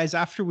ask you guys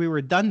after we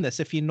were done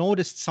this if you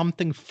noticed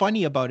something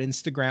funny about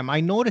Instagram. I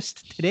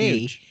noticed today,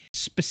 Huge.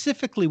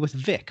 specifically with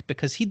Vic,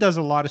 because he does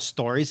a lot of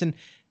stories. And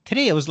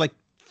today it was like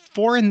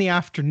 4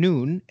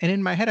 p.m, and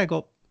in my head I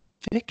go,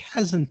 Vic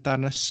hasn't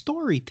done a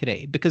story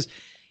today, because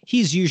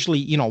he's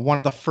usually, one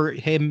of the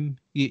first, him,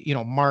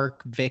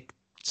 Mark, Vic,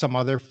 some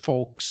other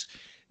folks.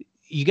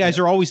 You guys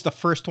are always the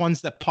first ones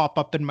that pop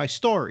up in my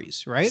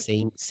stories, right?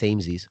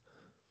 Samesies.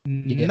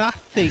 Yeah.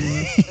 Nothing.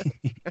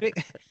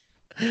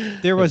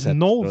 There was Just had to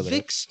no throw that out.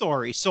 Vic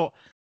story. So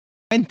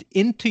I went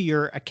into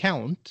your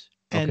account,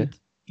 and Okay.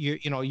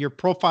 your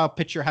profile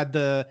picture had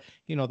the,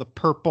 the It was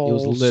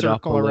purple lit up a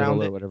circle little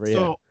around or it. whatever.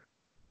 So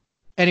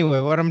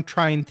anyway, what I'm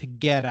trying to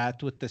get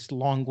at with this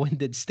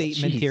long-winded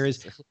statement here is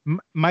Jesus.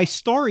 my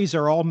stories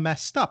are all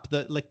messed up.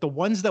 The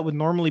ones that would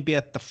normally be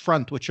at the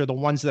front, which are the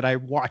ones that I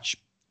watch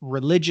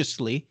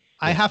religiously,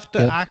 I Yeah. have to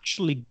Yep.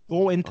 actually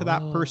go into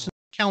that Oh. person's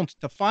account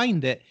to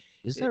find it.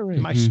 Is that right?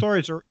 My Mhm.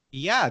 stories are,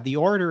 the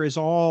order is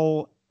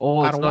all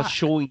Oh, out it's of not whack.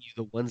 showing you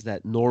the ones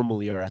that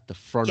normally are at the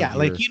front Yeah, of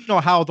like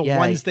your. how the Yeah,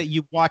 ones that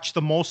you watch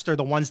the most are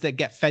the ones that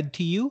get fed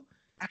to you.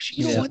 Actually,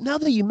 you know Yeah. what? Now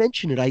that you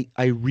mention it,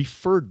 I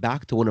referred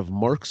back to one of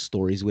Mark's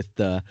stories with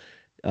the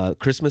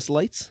Christmas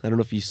lights. I don't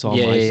know if you saw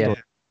Yeah, my yeah, yeah.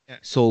 story. Yeah.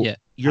 So Yeah.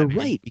 you're I mean-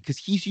 right, because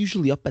he's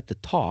usually up at the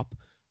top.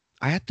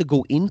 I had to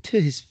go into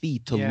his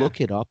feed to Yeah.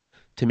 look it up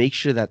to make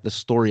sure that the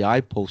story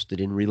I posted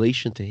in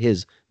relation to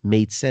his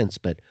made sense.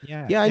 But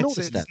Yeah, yeah, I it's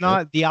noticed that, man.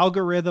 not the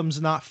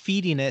algorithm's not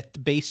feeding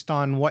it based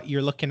on what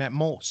you're looking at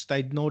most.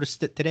 I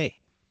noticed it today.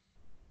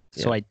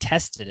 So Yeah. I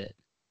tested it,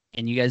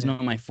 and you guys Yeah.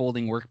 know my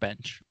folding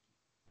workbench.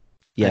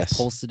 Yes. I've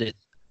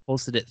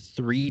posted it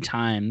 3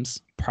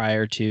 times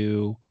prior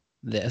to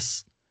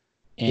this,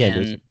 Yeah,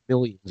 there's and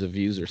millions of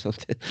views or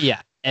something.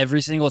 yeah,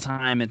 every single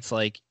time it's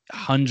like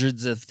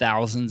hundreds of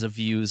thousands of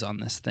views on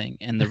this thing,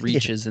 and the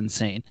reach is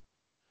insane.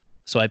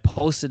 So I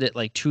posted it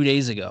like 2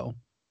 days ago.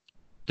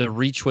 The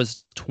reach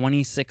was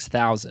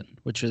 26,000,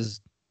 which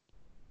is,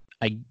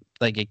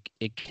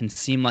 it can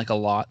seem like a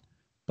lot,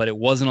 but it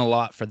wasn't a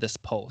lot for this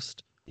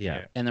post.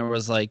 Yeah. And there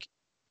was like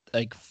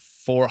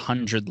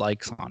 400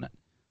 likes on it,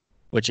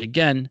 which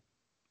again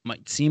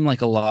might seem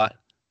like a lot,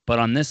 but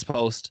on this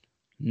post,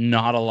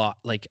 not a lot.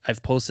 Like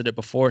I've posted it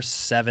before,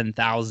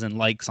 7,000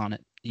 likes on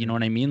it. You know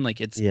what I mean? Like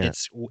it's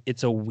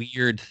a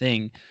weird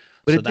thing.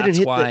 But So it didn't that's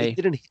hit why it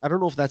didn't. I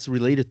don't know if that's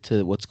related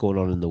to what's going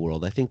on in the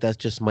world. I think that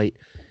just might.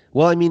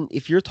 Well, I mean,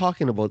 if you're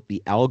talking about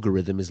the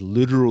algorithm is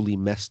literally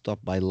messed up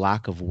by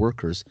lack of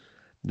workers,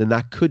 then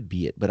that could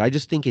be it. But I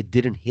just think it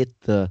didn't hit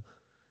the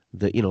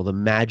the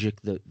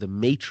magic, the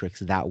matrix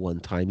that one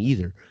time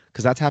either,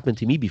 because that's happened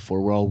to me before,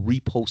 where I'll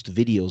repost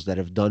videos that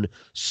have done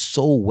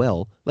so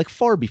well, like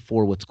far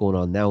before what's going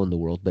on now in the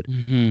world, but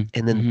Mm-hmm.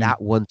 and then Mm-hmm.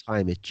 that one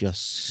time it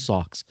just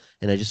sucks,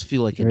 and I just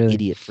feel like an Really?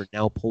 idiot for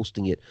now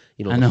posting it,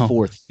 I the know.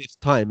 fourth, fifth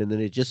time, and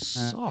then it just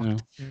I sucked. know.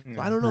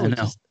 So I don't know, I know.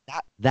 just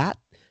that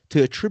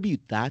to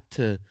attribute that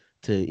to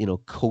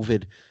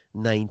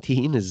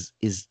COVID-19 is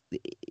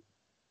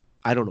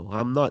I don't know.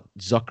 I'm not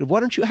Zucker.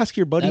 Why don't you ask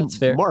your buddy That's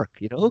fair. Mark?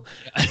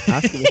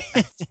 Ask him.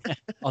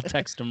 I'll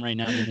text him right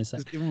now. Give me a sec.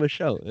 Just give him a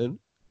shout, man.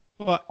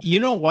 Well, you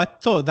know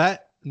what though,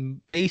 that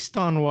based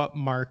on what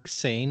Mark's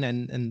saying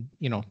and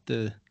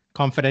the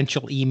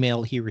confidential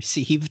email he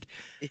received,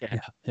 Yeah,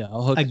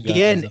 I'll hook you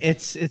again,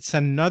 guys up. it's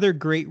another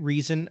great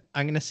reason.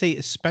 I'm gonna say,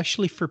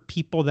 especially for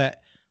people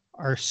that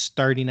are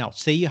starting out.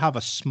 Say you have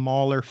a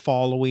smaller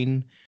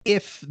following.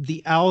 If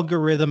the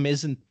algorithm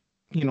isn't,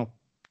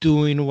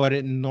 doing what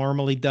it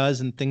normally does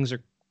and things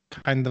are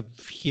kind of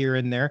here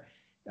and there,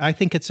 I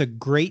think it's a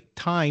great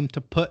time to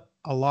put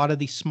a lot of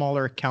these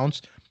smaller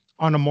accounts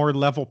on a more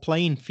level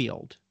playing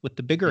field with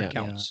the bigger Yeah.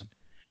 accounts.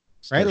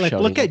 Start Right? Like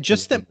shouting look at out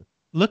just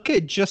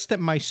things.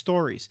 my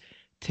stories.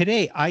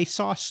 Today I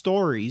saw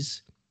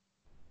stories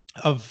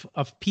of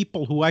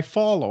people who I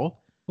follow.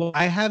 Well,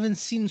 I haven't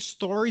seen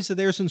stories of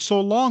theirs in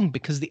so long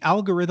because the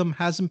algorithm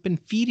hasn't been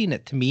feeding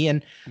it to me.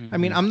 And I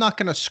mean, Mhm. I'm not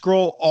going to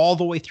scroll all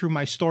the way through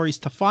my stories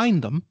to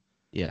find them.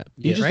 Yeah,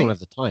 you Yeah. just Right? don't have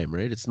the time,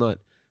 right? It's not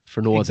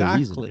for no other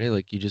reason, Exactly. right?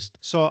 Like you just,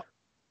 So,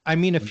 I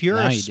mean, if you're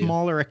Now a you do.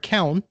 smaller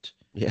account,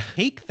 yeah,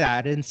 take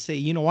that and say,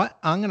 you know what?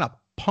 I'm going to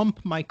pump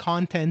my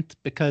content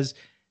because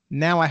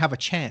now I have a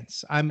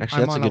chance. I'm Actually,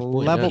 that's a on a good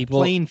point, level yeah. People-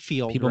 playing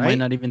field, People right? might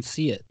not even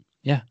see it.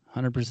 Yeah,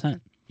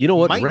 100%. You know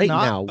what? Might Right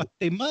not, now, but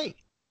they might,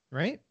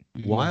 right?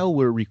 Mhm. while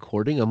we're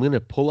recording, I'm gonna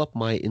pull up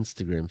my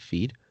Instagram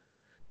feed,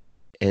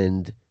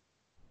 and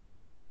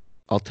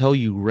I'll tell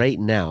you right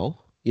now.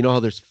 You know how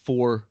there's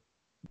 4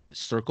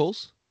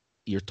 circles?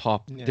 Your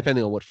top, Yeah.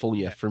 depending on what phone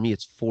you Yeah. have. For me,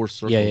 it's 4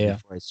 circles yeah.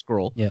 before I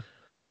scroll. Yeah.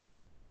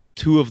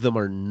 2 of them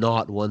are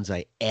not ones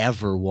I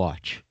ever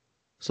watch.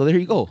 So there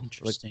you go. Like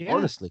Interesting. Yeah.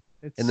 honestly.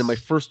 And then my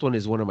first one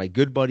is one of my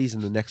good buddies,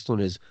 and the next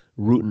one is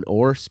Rutan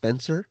or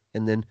Spencer.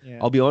 And then Yeah.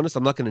 I'll be honest,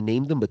 I'm not going to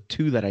name them, but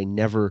 2 that I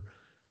never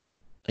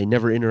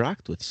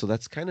interact with. So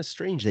that's kind of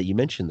strange that you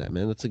mentioned that,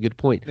 man. That's a good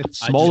point. It's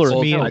Smaller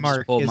just me I and just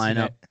Mark, pulled isn't mine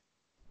up. it?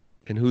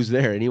 And who's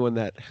there? Anyone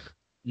that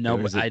No,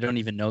 Or is but it- I don't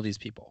even know these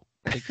people.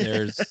 Like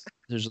there's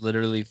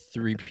literally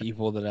 3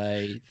 people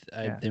that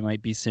Yeah. they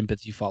might be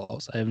sympathy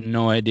follows. I have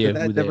no idea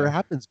that who they never are.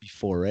 happens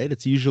before, right?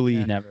 It's usually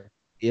Never.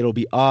 it'll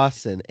be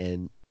us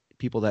and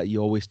people that you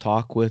always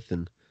talk with,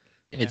 and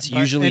It's but-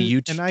 usually and-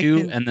 you and I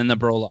two can- and then the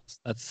Brolos.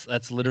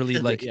 That's literally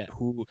like Yeah.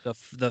 who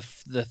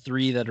the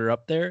 3 that are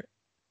up there.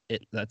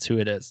 That's who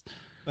it is.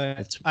 But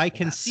It's- I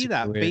can that's see super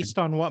that weird. based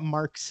on what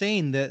Mark's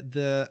saying, that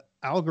the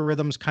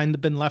algorithm's kind of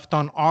been left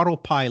on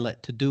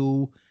autopilot to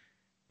do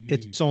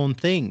its own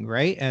thing,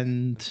 right?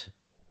 And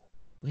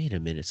wait a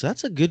minute. So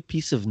that's a good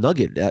piece of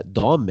nugget that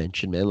Dom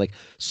mentioned, man. Like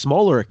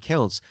smaller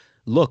accounts,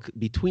 look,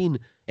 between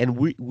and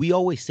we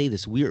always say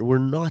this, we're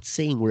not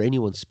saying we're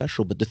anyone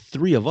special, but the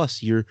 3 of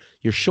us, you're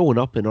showing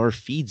up in our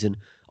feeds, and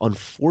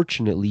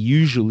unfortunately,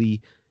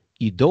 usually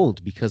you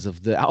don't because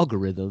of the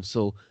algorithm.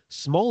 So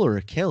smaller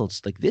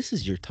accounts, like this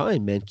is your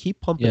time, man.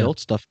 Keep pumping Yeah. out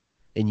stuff,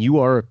 and you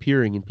are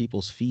appearing in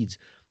people's feeds.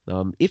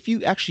 If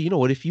you actually, you know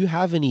what, if you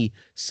have any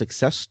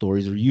success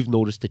stories or you've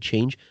noticed a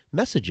change,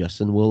 message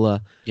us and we'll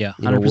Yeah,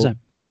 you know, 100%.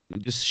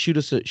 just shoot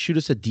us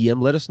a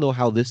DM. Let us know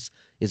how this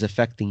is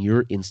affecting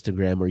your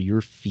Instagram or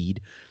your feed,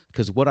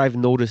 because what I've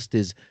noticed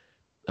is,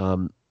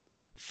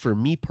 for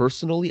me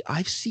personally,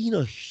 I've seen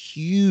a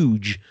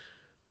huge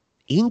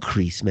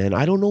increase, man.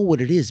 I don't know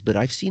what it is, but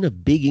I've seen a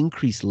big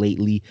increase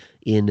lately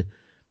in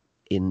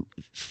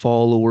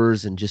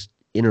followers and just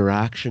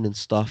interaction and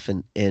stuff,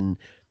 and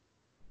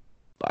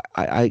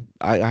I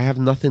have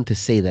nothing to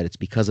say that it's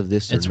because of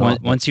this or It's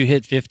not. once you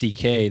hit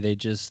 50K, they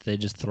just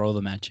throw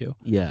them at you.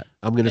 Yeah,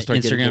 I'm gonna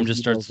start getting Instagram those just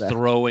starts emails that-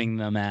 throwing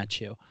them at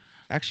you.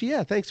 Actually,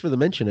 yeah, thanks for the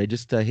mention. I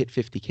just hit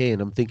 50K,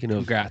 and I'm thinking of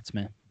Congrats,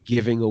 man.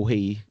 giving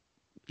away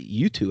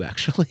you two.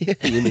 Actually,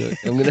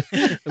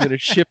 I'm gonna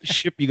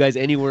ship you guys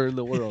anywhere in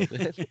the world.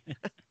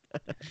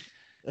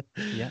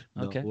 Yeah.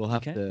 No, Okay. we'll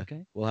have okay, to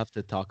Okay. we'll have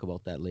to talk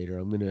about that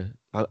later.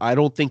 I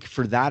don't think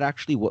for that,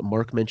 actually, what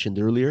Mark mentioned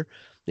earlier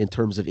in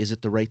terms of, is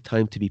it the right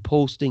time to be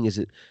posting? Is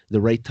it the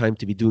right time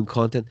to be doing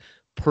content?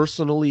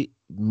 Personally,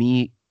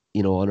 me,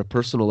 on a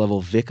personal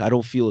level, Vic, I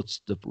don't feel it's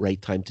the right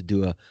time to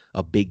do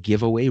a big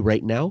giveaway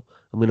right now.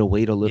 I'm going to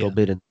wait a little Yeah.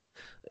 bit, and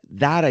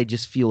that I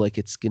just feel like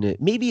it's going to,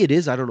 maybe it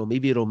is, I don't know,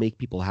 maybe it'll make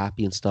people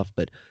happy and stuff,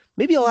 but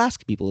maybe I'll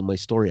ask people in my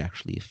story,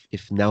 actually,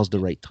 if now's the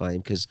right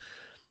time, because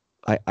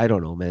I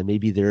don't know, man.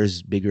 Maybe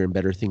there's bigger and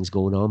better things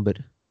going on, but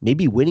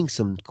maybe winning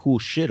some cool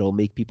shit will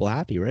make people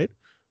happy, right?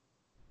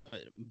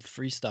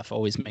 Free stuff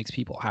always makes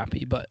people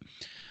happy, but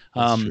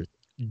That's true.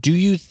 do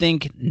you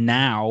think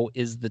now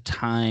is the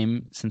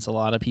time, since a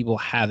lot of people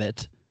have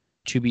it,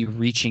 to be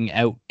reaching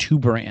out to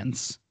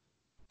brands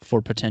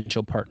for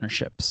potential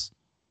partnerships?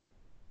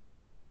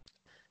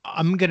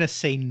 I'm gonna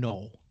say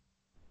no.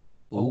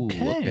 Ooh,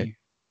 okay.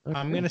 I'm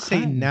Okay. gonna say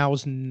Okay.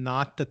 now's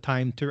not the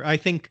time to. I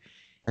think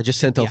I just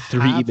sent you out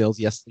 3 have- emails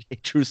yesterday.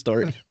 True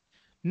story.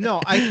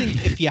 no. I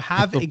think if you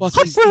have The fuck?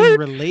 existing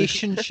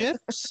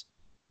relationships,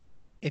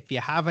 if you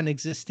have an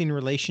existing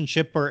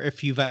relationship, or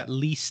if you've at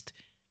least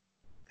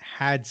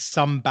had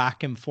some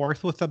back and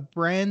forth with a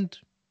brand,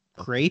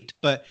 great.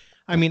 But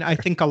I mean, I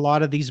think a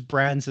lot of these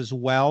brands as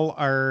well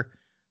are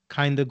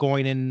kind of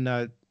going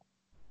in,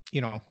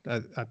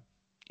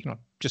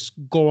 just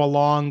go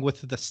along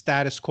with the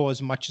status quo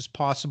as much as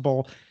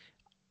possible.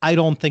 I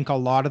don't think a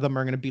lot of them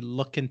are going to be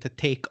looking to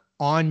take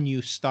on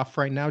new stuff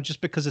right now,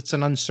 just because it's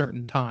an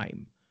uncertain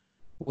time.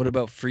 What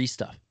about free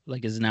stuff?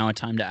 Like, is now a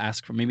time to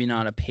ask for maybe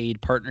not a paid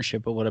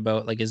partnership, but what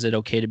about, like, is it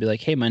okay to be like,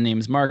 hey, my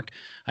name's Mark.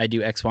 I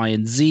do X, Y,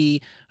 and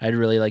Z. I'd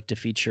really like to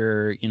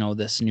feature,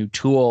 this new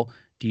tool.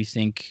 Do you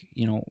think,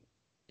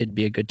 it'd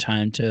be a good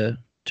time to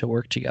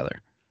work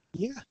together?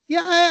 Yeah,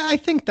 I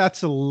think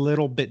that's a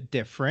little bit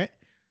different.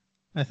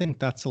 I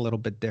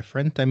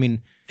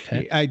mean,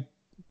 Okay. I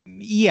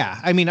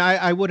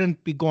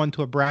wouldn't be going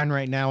to a brand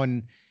right now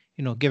and,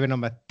 giving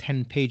them a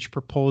 10-page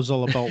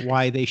proposal about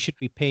why they should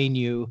be paying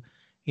you,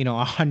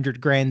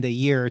 $100,000 a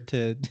year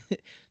to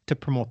to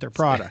promote their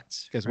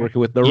products. You guys right? working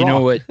with the You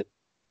Rock.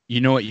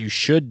 know what you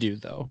should do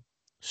though,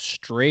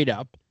 straight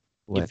up.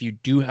 What? If you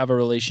do have a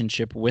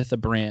relationship with a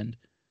brand,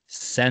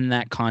 send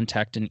that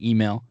contact an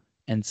email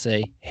and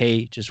say,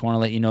 hey, just want to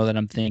let you know that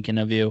I'm thinking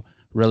of you.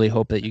 Really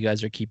hope that you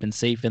guys are keeping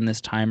safe in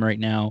this time right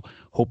now.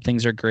 Hope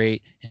things are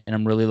great. And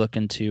I'm really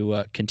looking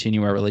to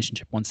continue our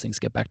relationship once things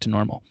get back to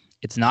normal.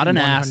 It's not an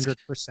ask.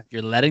 100%.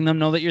 You're letting them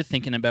know that you're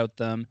thinking about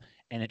them.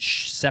 And it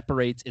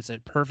separates. It's a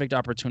perfect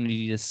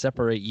opportunity to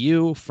separate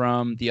you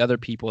from the other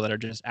people that are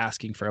just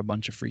asking for a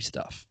bunch of free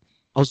stuff.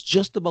 I was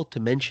just about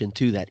to mention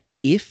too that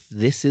if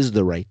this is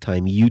the right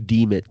time, you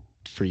deem it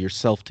for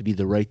yourself to be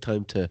the right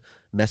time to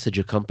message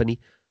a company,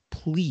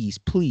 please,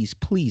 please,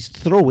 please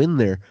throw in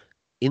there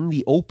in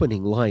the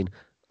opening line,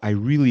 I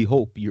really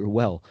hope you're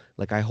well.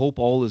 Like, I hope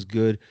all is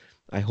good.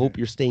 I hope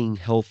you're staying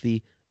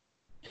healthy.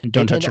 And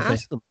don't touch your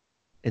ask face. them,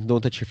 and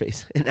don't touch your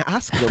face. And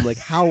ask them, like,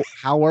 how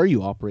are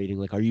you operating?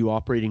 Like, are you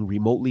operating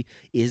remotely?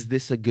 Is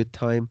this a good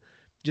time?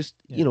 Just,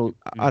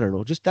 I don't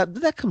know. Just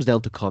that comes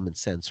down to common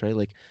sense, right?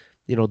 Like,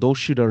 don't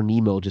shoot out an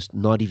email just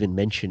not even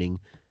mentioning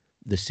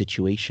the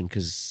situation,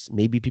 because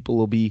maybe people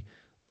will be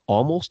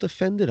almost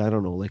offended. I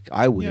don't know. Like,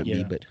 I wouldn't be,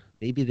 Yeah. but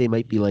maybe they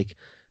might be like,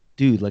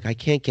 dude, like, I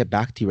can't get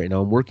back to you right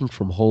now. I'm working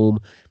from home.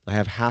 I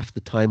have half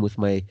the time with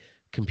my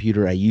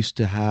computer I used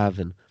to have,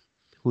 and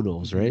who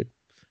knows, right?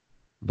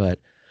 But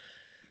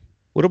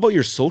what about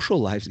your social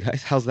lives,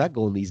 guys? How's that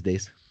going these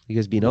days? You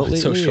guys been out What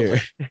lately? social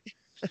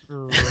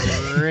or-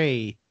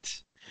 Great.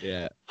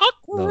 Yeah.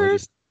 No,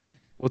 just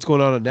what's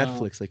going on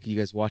Netflix? Like, you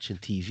guys watching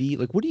TV?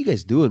 Like, what are you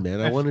guys doing,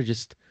 man? I want to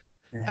just.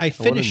 I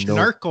finished know.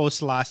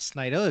 Narcos last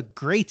night. Oh,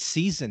 great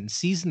season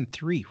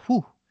 3.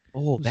 Whew.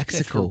 Oh, For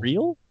Mexico.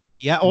 real?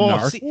 Yeah.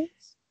 Narcos?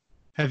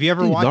 Have you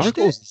ever Dude, watched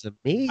Narcos it? is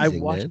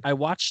amazing, man. I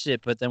watched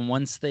it, but then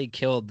once they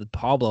killed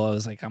Pablo, I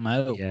was like, I'm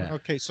out. Yeah.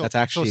 Okay, so That's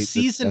actually-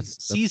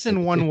 that's season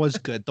good. 1 was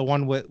good. The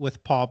one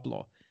with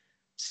Pablo.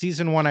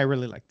 Season 1 I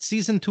really liked.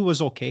 Season 2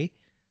 was okay.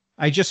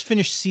 I just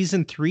finished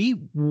season 3,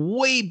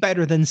 way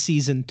better than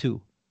season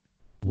 2.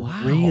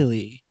 Wow.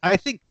 Really? I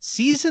think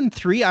season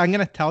 3, I'm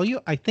gonna tell you,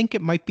 I think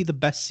it might be the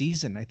best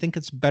season. I think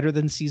it's better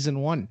than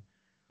season 1.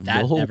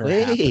 That No never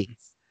way.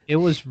 happens. It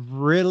was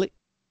really.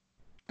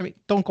 I mean,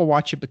 don't go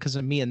watch it because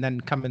of me and then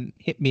come and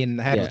hit me in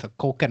the head Yeah. with a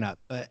coconut.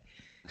 But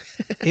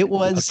it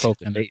was.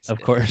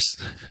 Of course.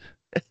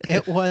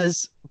 It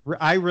was.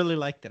 I really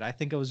liked it. I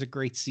think it was a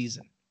great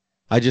season.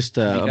 I just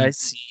Have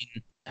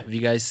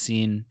you guys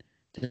seen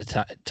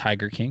the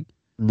Tiger King?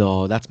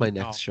 no, that's my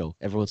next No. show.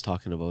 Everyone's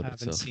talking about I it.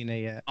 haven't So seen it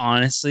yet.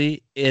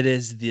 Honestly, it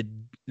is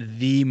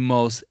the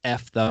most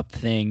effed up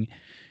thing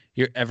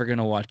you're ever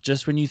gonna watch.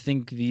 Just when you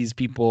think these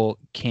people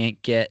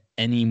can't get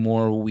any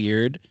more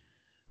weird,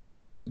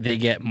 they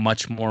get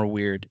much more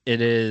weird. It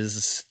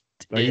is.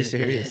 are you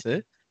serious?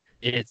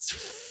 It's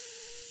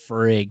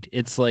frigged.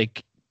 It's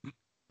like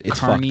It's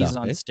fucked carnies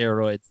up, on eh?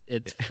 steroids.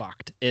 It's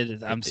fucked. It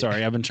is. I'm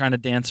sorry. I've been trying to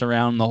dance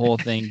around the whole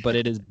thing, but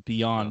it is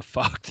beyond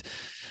fucked.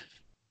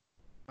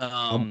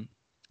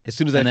 As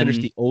soon as I And finish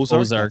then the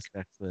Ozark, Ozark.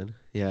 that's next, man.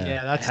 Yeah.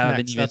 Yeah, that's haven't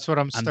next. even- That's what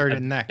I'm starting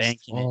I'm next.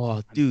 banking it. Oh,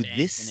 I'm dude,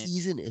 banking this it.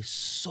 season is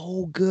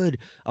so good.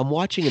 I'm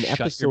watching an Shut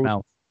your episode.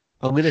 mouth.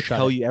 I'm gonna Shut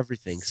tell it. you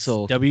everything.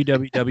 So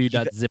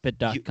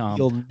www.zipit.com.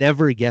 you'll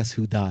never guess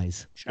who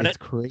dies. Shut It's it.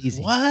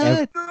 crazy.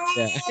 What?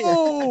 Yeah.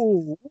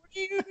 No! What are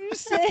you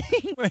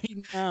saying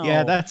right now?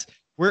 Yeah, that's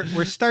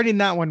we're starting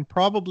that one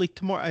probably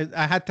tomorrow.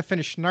 I had to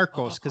finish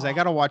Narcos because I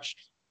gotta watch.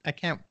 I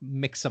can't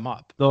mix them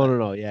up.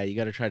 No. Yeah, you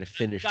got to try to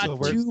finish. got it So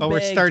we're- first. two but we're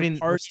bags starting-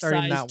 of we're starting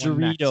party-sized that one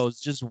next.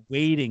 Doritos just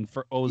waiting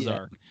for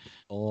Ozark.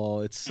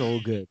 Oh, it's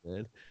so good,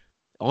 man.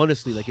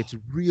 Honestly, like, it's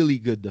really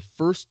good.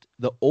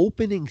 The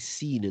opening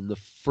scene in the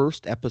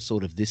first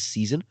episode of this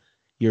season,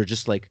 you're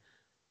just like,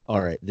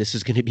 all right, this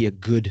is going to be a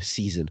good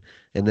season.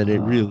 And then it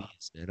really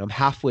is, man. I'm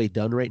halfway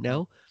done right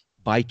now.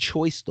 By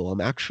choice, though.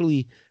 I'm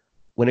actually,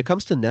 when it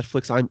comes to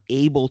Netflix, I'm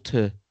able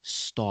to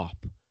stop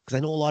because I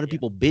know a lot of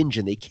people binge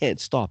and they can't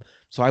stop.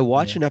 So I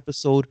watch an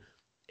episode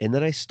and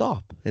then I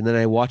stop, and then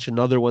I watch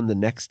another one the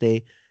next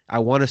day. I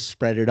want to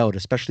spread it out,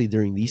 especially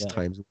during these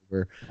times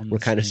where we're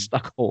kind of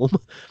stuck home.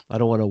 I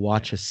don't want to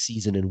watch a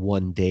season in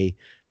one day,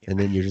 and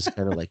then you're just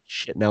kind of like,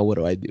 shit, now what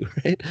do I do,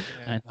 right?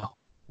 I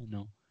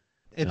know.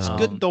 It's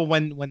good though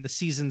when the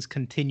seasons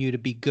continue to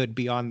be good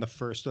beyond the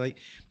first. Like,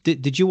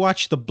 did you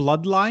watch the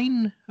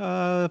Bloodline?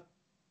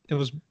 It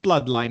was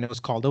Bloodline. It was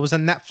called. It was a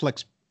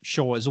Netflix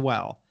show as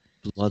well.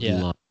 Bloodline.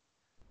 Yeah.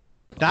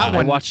 That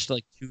one. I watched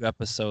like 2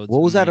 episodes.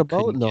 What was that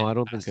about? No, I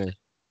don't think I.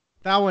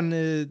 That one.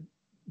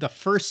 The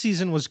first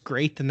season was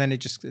great, and then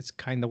it's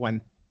kind of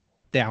went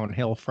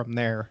downhill from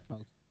there.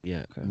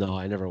 Yeah. Okay. No,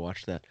 I never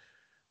watched that.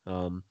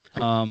 Do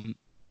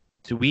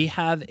we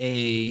have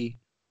a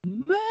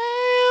mailbag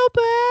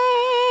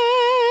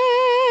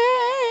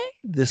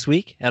this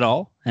week at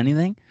all?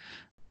 Anything?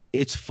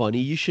 It's funny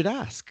you should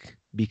ask,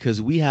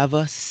 because we have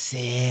a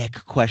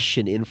sick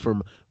question in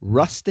from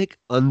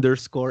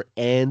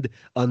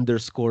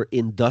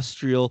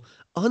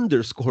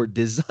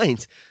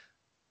rustic_and_industrial_designs.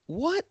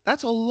 What?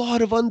 That's a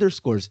lot of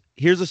underscores.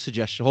 Here's a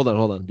suggestion. Hold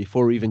on.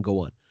 Before we even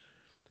go on.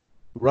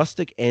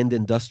 Rustic and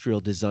Industrial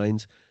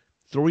Designs.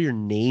 Throw your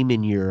name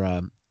in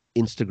your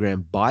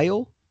Instagram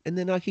bio, and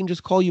then I can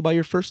just call you by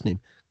your first name.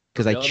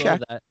 Because I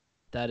checked.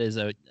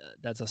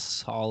 That's a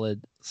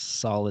solid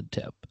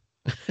tip.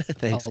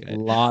 Thanks, a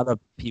lot of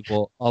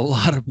people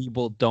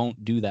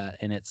don't do that,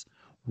 and it's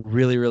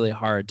really, really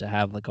hard to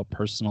have like a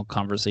personal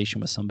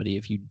conversation with somebody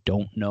if you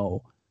don't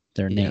know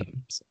their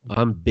name.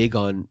 I'm big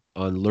on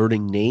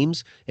learning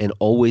names and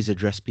always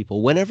address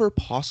people whenever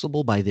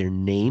possible by their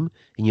name,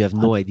 and you have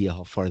no idea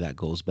how far that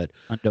goes. But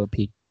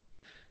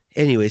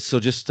anyway, so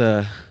just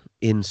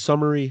in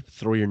summary,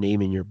 throw your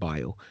name in your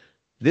bio.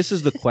 This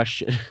is the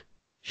question.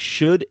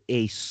 Should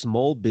a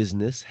small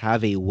business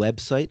have a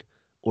website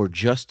or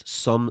just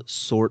some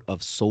sort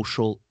of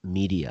social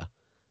media?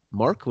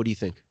 Mark, what do you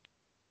think?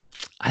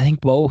 I think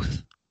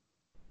both.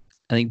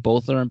 I think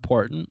both are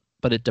important,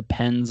 but it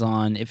depends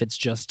on if it's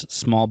just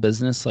small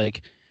business,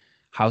 like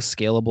how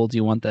scalable do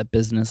you want that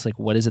business? Like,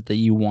 what is it that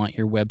you want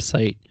your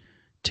website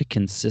to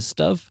consist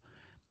of?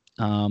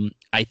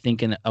 I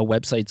think a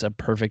website's a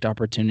perfect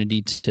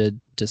opportunity to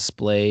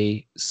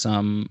display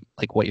some,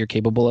 like what you're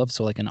capable of.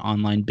 So like an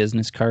online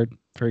business card,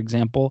 for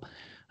example,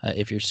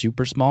 if you're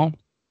super small.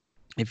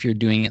 If you're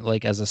doing it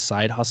like as a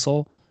side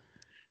hustle,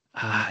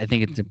 I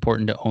think it's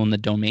important to own the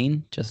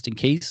domain just in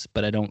case,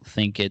 but I don't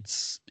think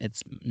it's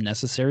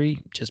necessary.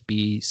 Just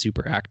be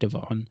super active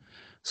on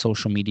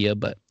social media,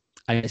 but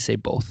I say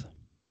both.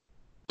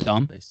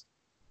 Dom? Nice.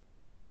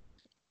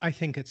 I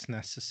think it's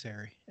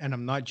necessary, and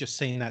I'm not just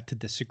saying that to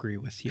disagree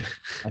with you.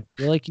 I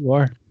feel like you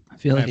are.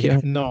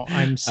 No,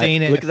 I'm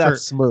saying it. Look at that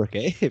smirk,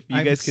 eh? If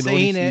you guys can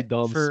only see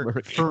Dom's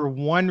smirk. For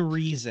one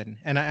reason,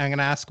 and I'm going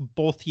to ask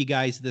both you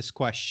guys this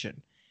question.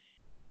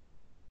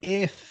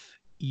 If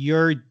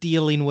you're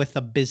dealing with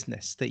a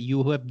business that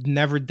you have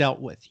never dealt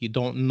with, you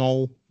don't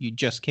know, you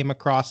just came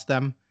across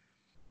them,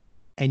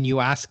 and you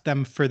ask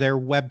them for their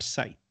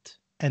website,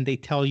 and they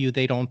tell you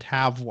they don't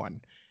have one,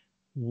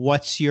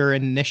 what's your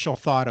initial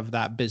thought of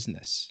that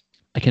business?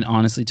 I can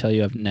honestly tell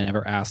you I've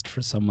never asked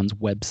for someone's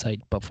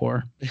website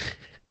before.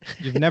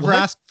 You've never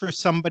asked for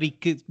somebody,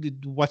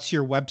 what's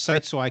your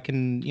website so I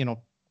can,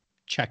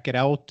 check it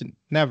out?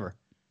 Never.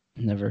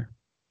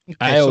 Okay,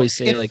 I always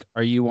say, like,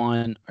 are you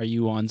on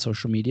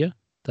social media?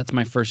 That's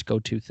my first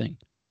go-to thing.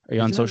 Are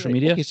you on social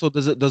media? Okay, so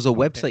does a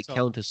website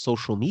count as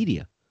social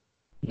media?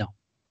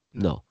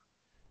 No.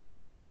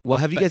 Well,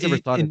 have you guys ever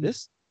thought of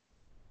this?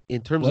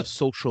 In terms of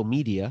social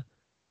media,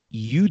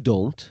 you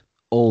don't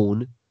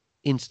own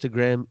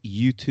Instagram,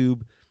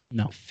 YouTube,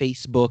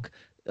 Facebook,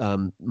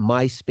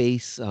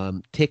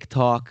 MySpace,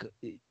 TikTok,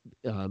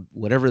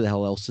 whatever the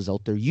hell else is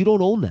out there. You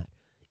don't own that.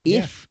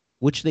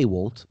 Which they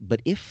won't, but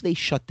if they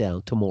shut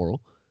down tomorrow,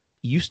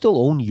 you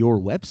still own your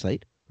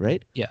website,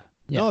 right? Yeah.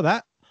 No,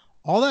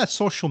 all that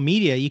social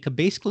media, you could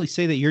basically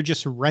say that you're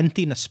just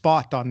renting a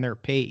spot on their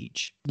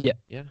page. Yeah.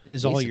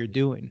 Is all you're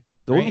doing.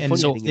 Right? And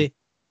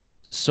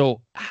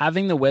so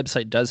having the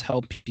website does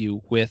help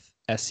you with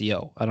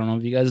SEO. I don't know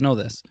if you guys know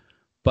this,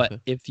 but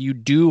if you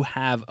do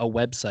have a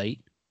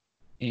website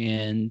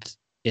and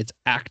it's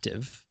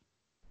active,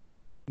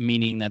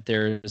 meaning that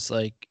there's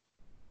like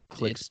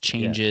clicks,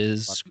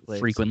 changes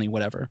frequently,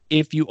 whatever.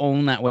 If you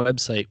own that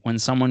website, when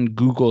someone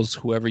Googles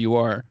whoever you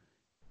are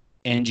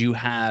and you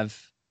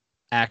have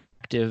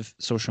active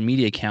social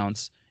media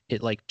accounts,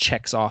 it like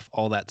checks off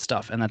all that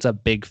stuff. And that's a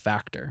big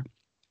factor.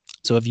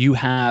 So if you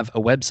have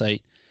a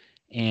website,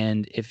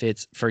 and if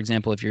it's, for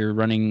example, if you're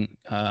running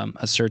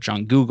a search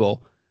on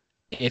Google,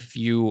 if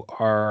you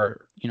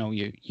are,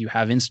 you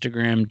have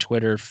Instagram,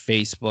 Twitter,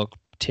 Facebook,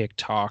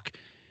 TikTok,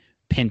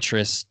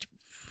 Pinterest,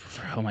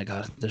 oh my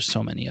God, there's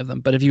so many of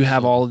them. But if you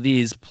have all of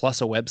these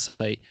plus a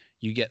website,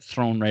 you get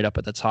thrown right up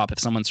at the top. If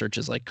someone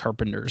searches like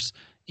carpenters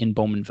in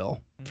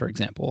Bowmanville, for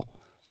example,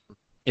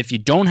 if you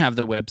don't have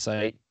the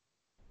website,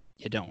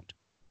 you don't.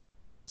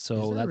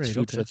 So that's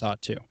food for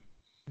thought too.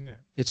 Yeah.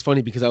 It's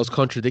funny because I was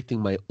contradicting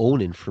my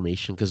own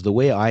information because the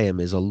way I am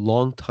is a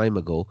long time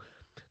ago.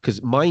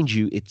 Because mind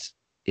you, it's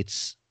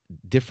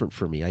different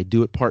for me. I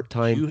do it part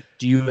time.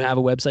 Do you have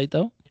a website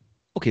though?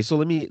 Okay,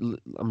 so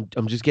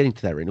I'm just getting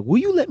to that right now. Will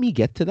you let me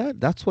get to that?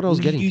 That's what I was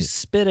Will getting you to.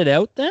 spit it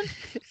out then?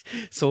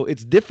 So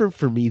it's different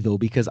for me though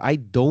because I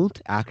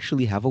don't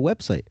actually have a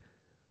website.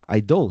 I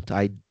don't.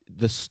 I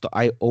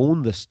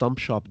own the Stump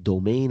Shop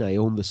domain. I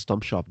own the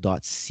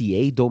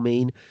stumpshop.ca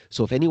domain.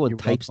 So if anyone You're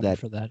types welcome that,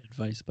 for that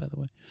advice, by the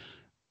way.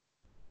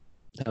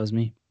 That was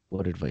me.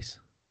 what advice?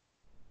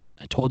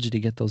 I told you to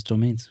get those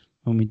domains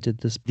when we did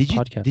this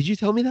podcast. Did you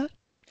tell me that?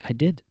 I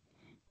did.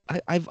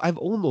 I've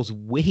owned those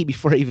way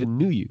before I even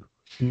knew you.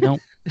 No,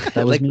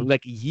 that was me.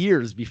 Like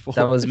years before.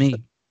 That was me.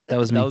 That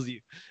was me. That was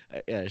you.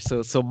 Yeah.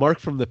 So Mark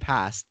from the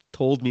past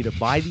told me to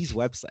buy these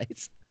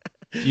websites.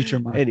 Future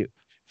Mark. Anyway,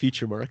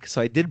 future Mark.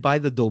 So I did buy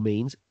the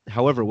domains.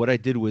 However, what I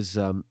did was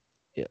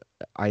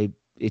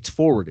it's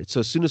forwarded. So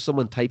as soon as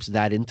someone types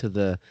that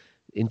into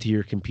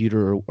your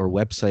computer or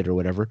website or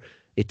whatever,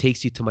 it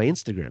takes you to my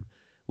Instagram,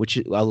 which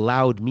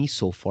allowed me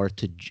so far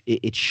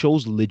it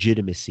shows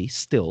legitimacy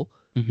still.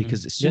 Mhm.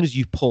 Because as soon as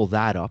you pull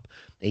that up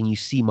and you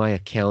see my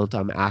account,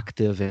 I'm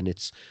active and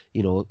it's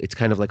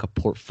kind of like a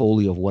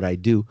portfolio of what I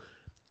do.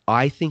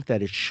 I think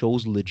that it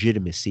shows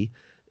legitimacy.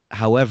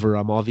 However,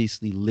 I'm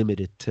obviously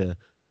limited to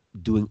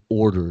doing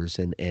orders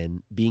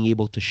and being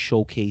able to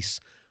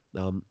showcase,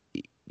 an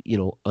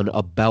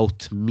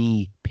about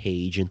me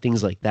page and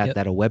things like that, Yep.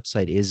 that a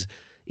website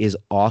is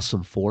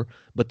awesome for.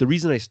 But the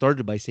reason I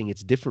started by saying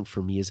it's different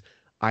for me is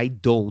I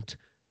don't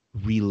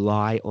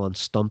rely on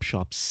Stump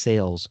Shop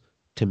sales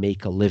to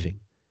make a living,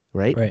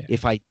 right? Right.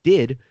 If I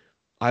did,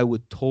 I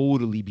would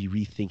totally be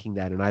rethinking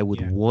that, and I would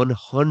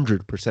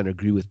 100%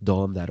 agree with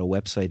Dom that a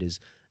website is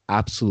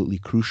absolutely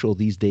crucial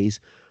these days.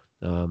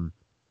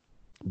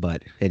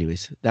 But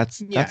anyways,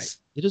 that's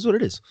it is what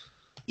it is.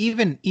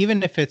 Even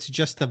if it's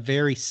just a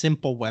very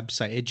simple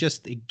website,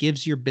 it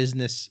gives your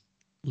business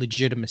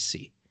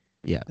legitimacy.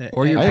 Yeah,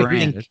 Or your I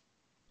brand. think-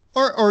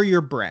 or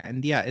your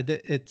brand. Yeah,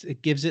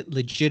 it gives it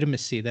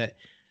legitimacy. That,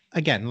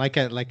 again, like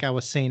I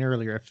was saying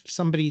earlier, if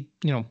somebody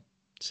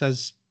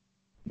says,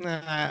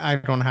 nah, I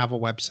don't have a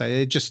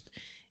website, it just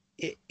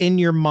in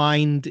your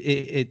mind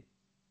it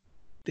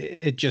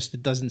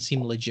doesn't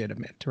seem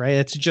legitimate, right?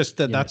 It's just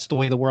that that's the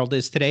way the world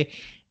is today.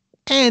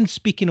 And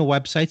speaking of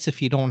websites,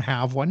 if you don't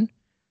have one,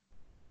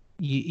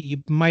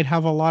 you might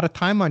have a lot of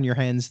time on your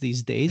hands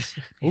these days.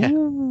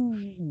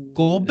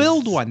 Go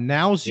build one.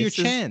 Now's your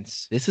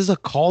chance. This is a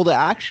call to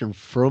action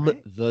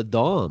from the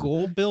Dom.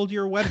 Go build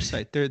your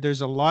website.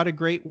 There's a lot of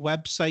great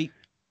website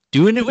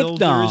Doing it with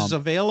builders Dom.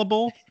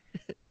 available.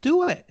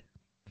 Do it.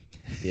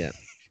 Yeah.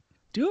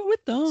 Do it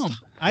with Dom.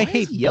 I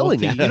hate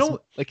yelling both of at you. us.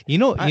 Like, You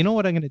know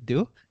what I'm gonna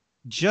do?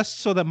 Just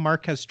so that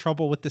Mark has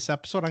trouble with this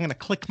episode, I'm gonna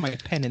click my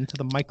pen into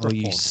the Oh, microphone.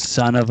 you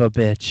son of a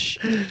bitch.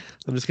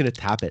 I'm just gonna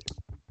tap it.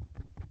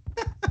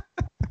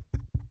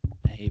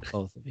 I hate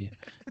both of you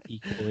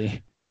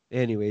equally.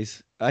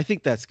 Anyways, I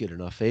think that's good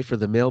enough, for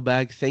the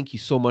mailbag. Thank you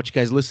so much,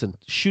 guys. Listen,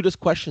 shoot us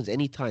questions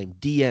anytime,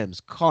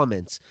 DMs,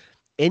 comments,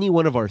 any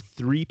one of our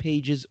 3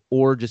 pages,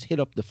 or just hit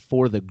up the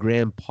For the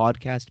Gram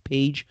podcast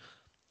page.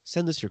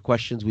 Send us your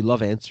questions. We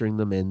love answering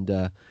them, and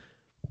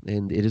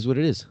it is what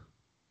it is.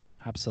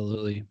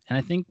 Absolutely. And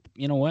I think,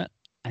 you know what?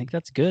 I think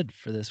that's good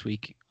for this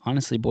week.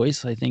 Honestly,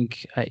 boys, I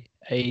think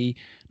I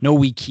know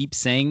we keep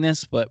saying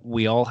this, but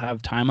we all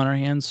have time on our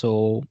hands.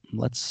 So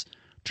let's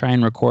try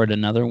and record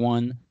another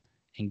one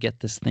and get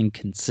this thing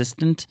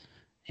consistent.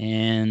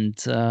 And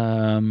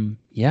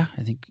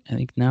I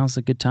think now's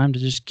a good time to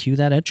just cue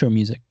that outro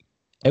music.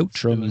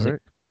 Outro music. All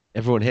right.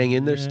 Everyone hang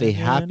in there. Stay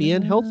happy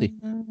and healthy.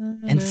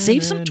 And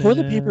save some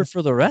toilet paper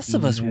for the rest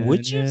of us,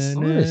 would you?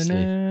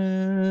 Honestly.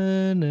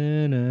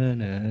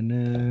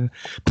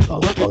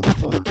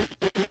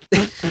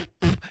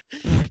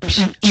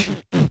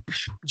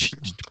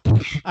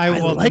 I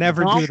will like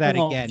never do that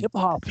phenomenal again.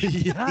 Hip-hop.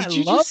 Yeah, I Did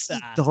you love just see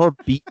that. Dom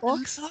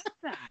beatbox? I love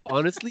that.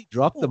 Honestly,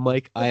 drop the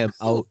mic. I am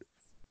out.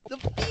 The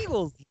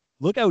Beagles.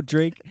 Look out,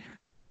 Drake.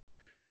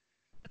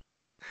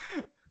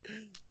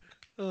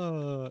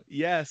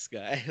 Yes,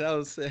 guy. That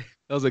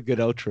was a good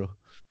outro.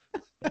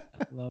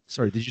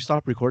 Sorry, did you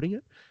stop recording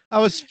it? I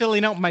was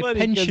filling out my Funny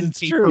 'cause pension it's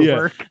true.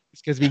 paperwork.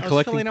 It's because we I was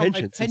collecting filling out my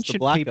pensions since the pension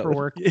blackout.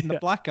 paperwork when the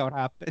blackout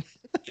happened.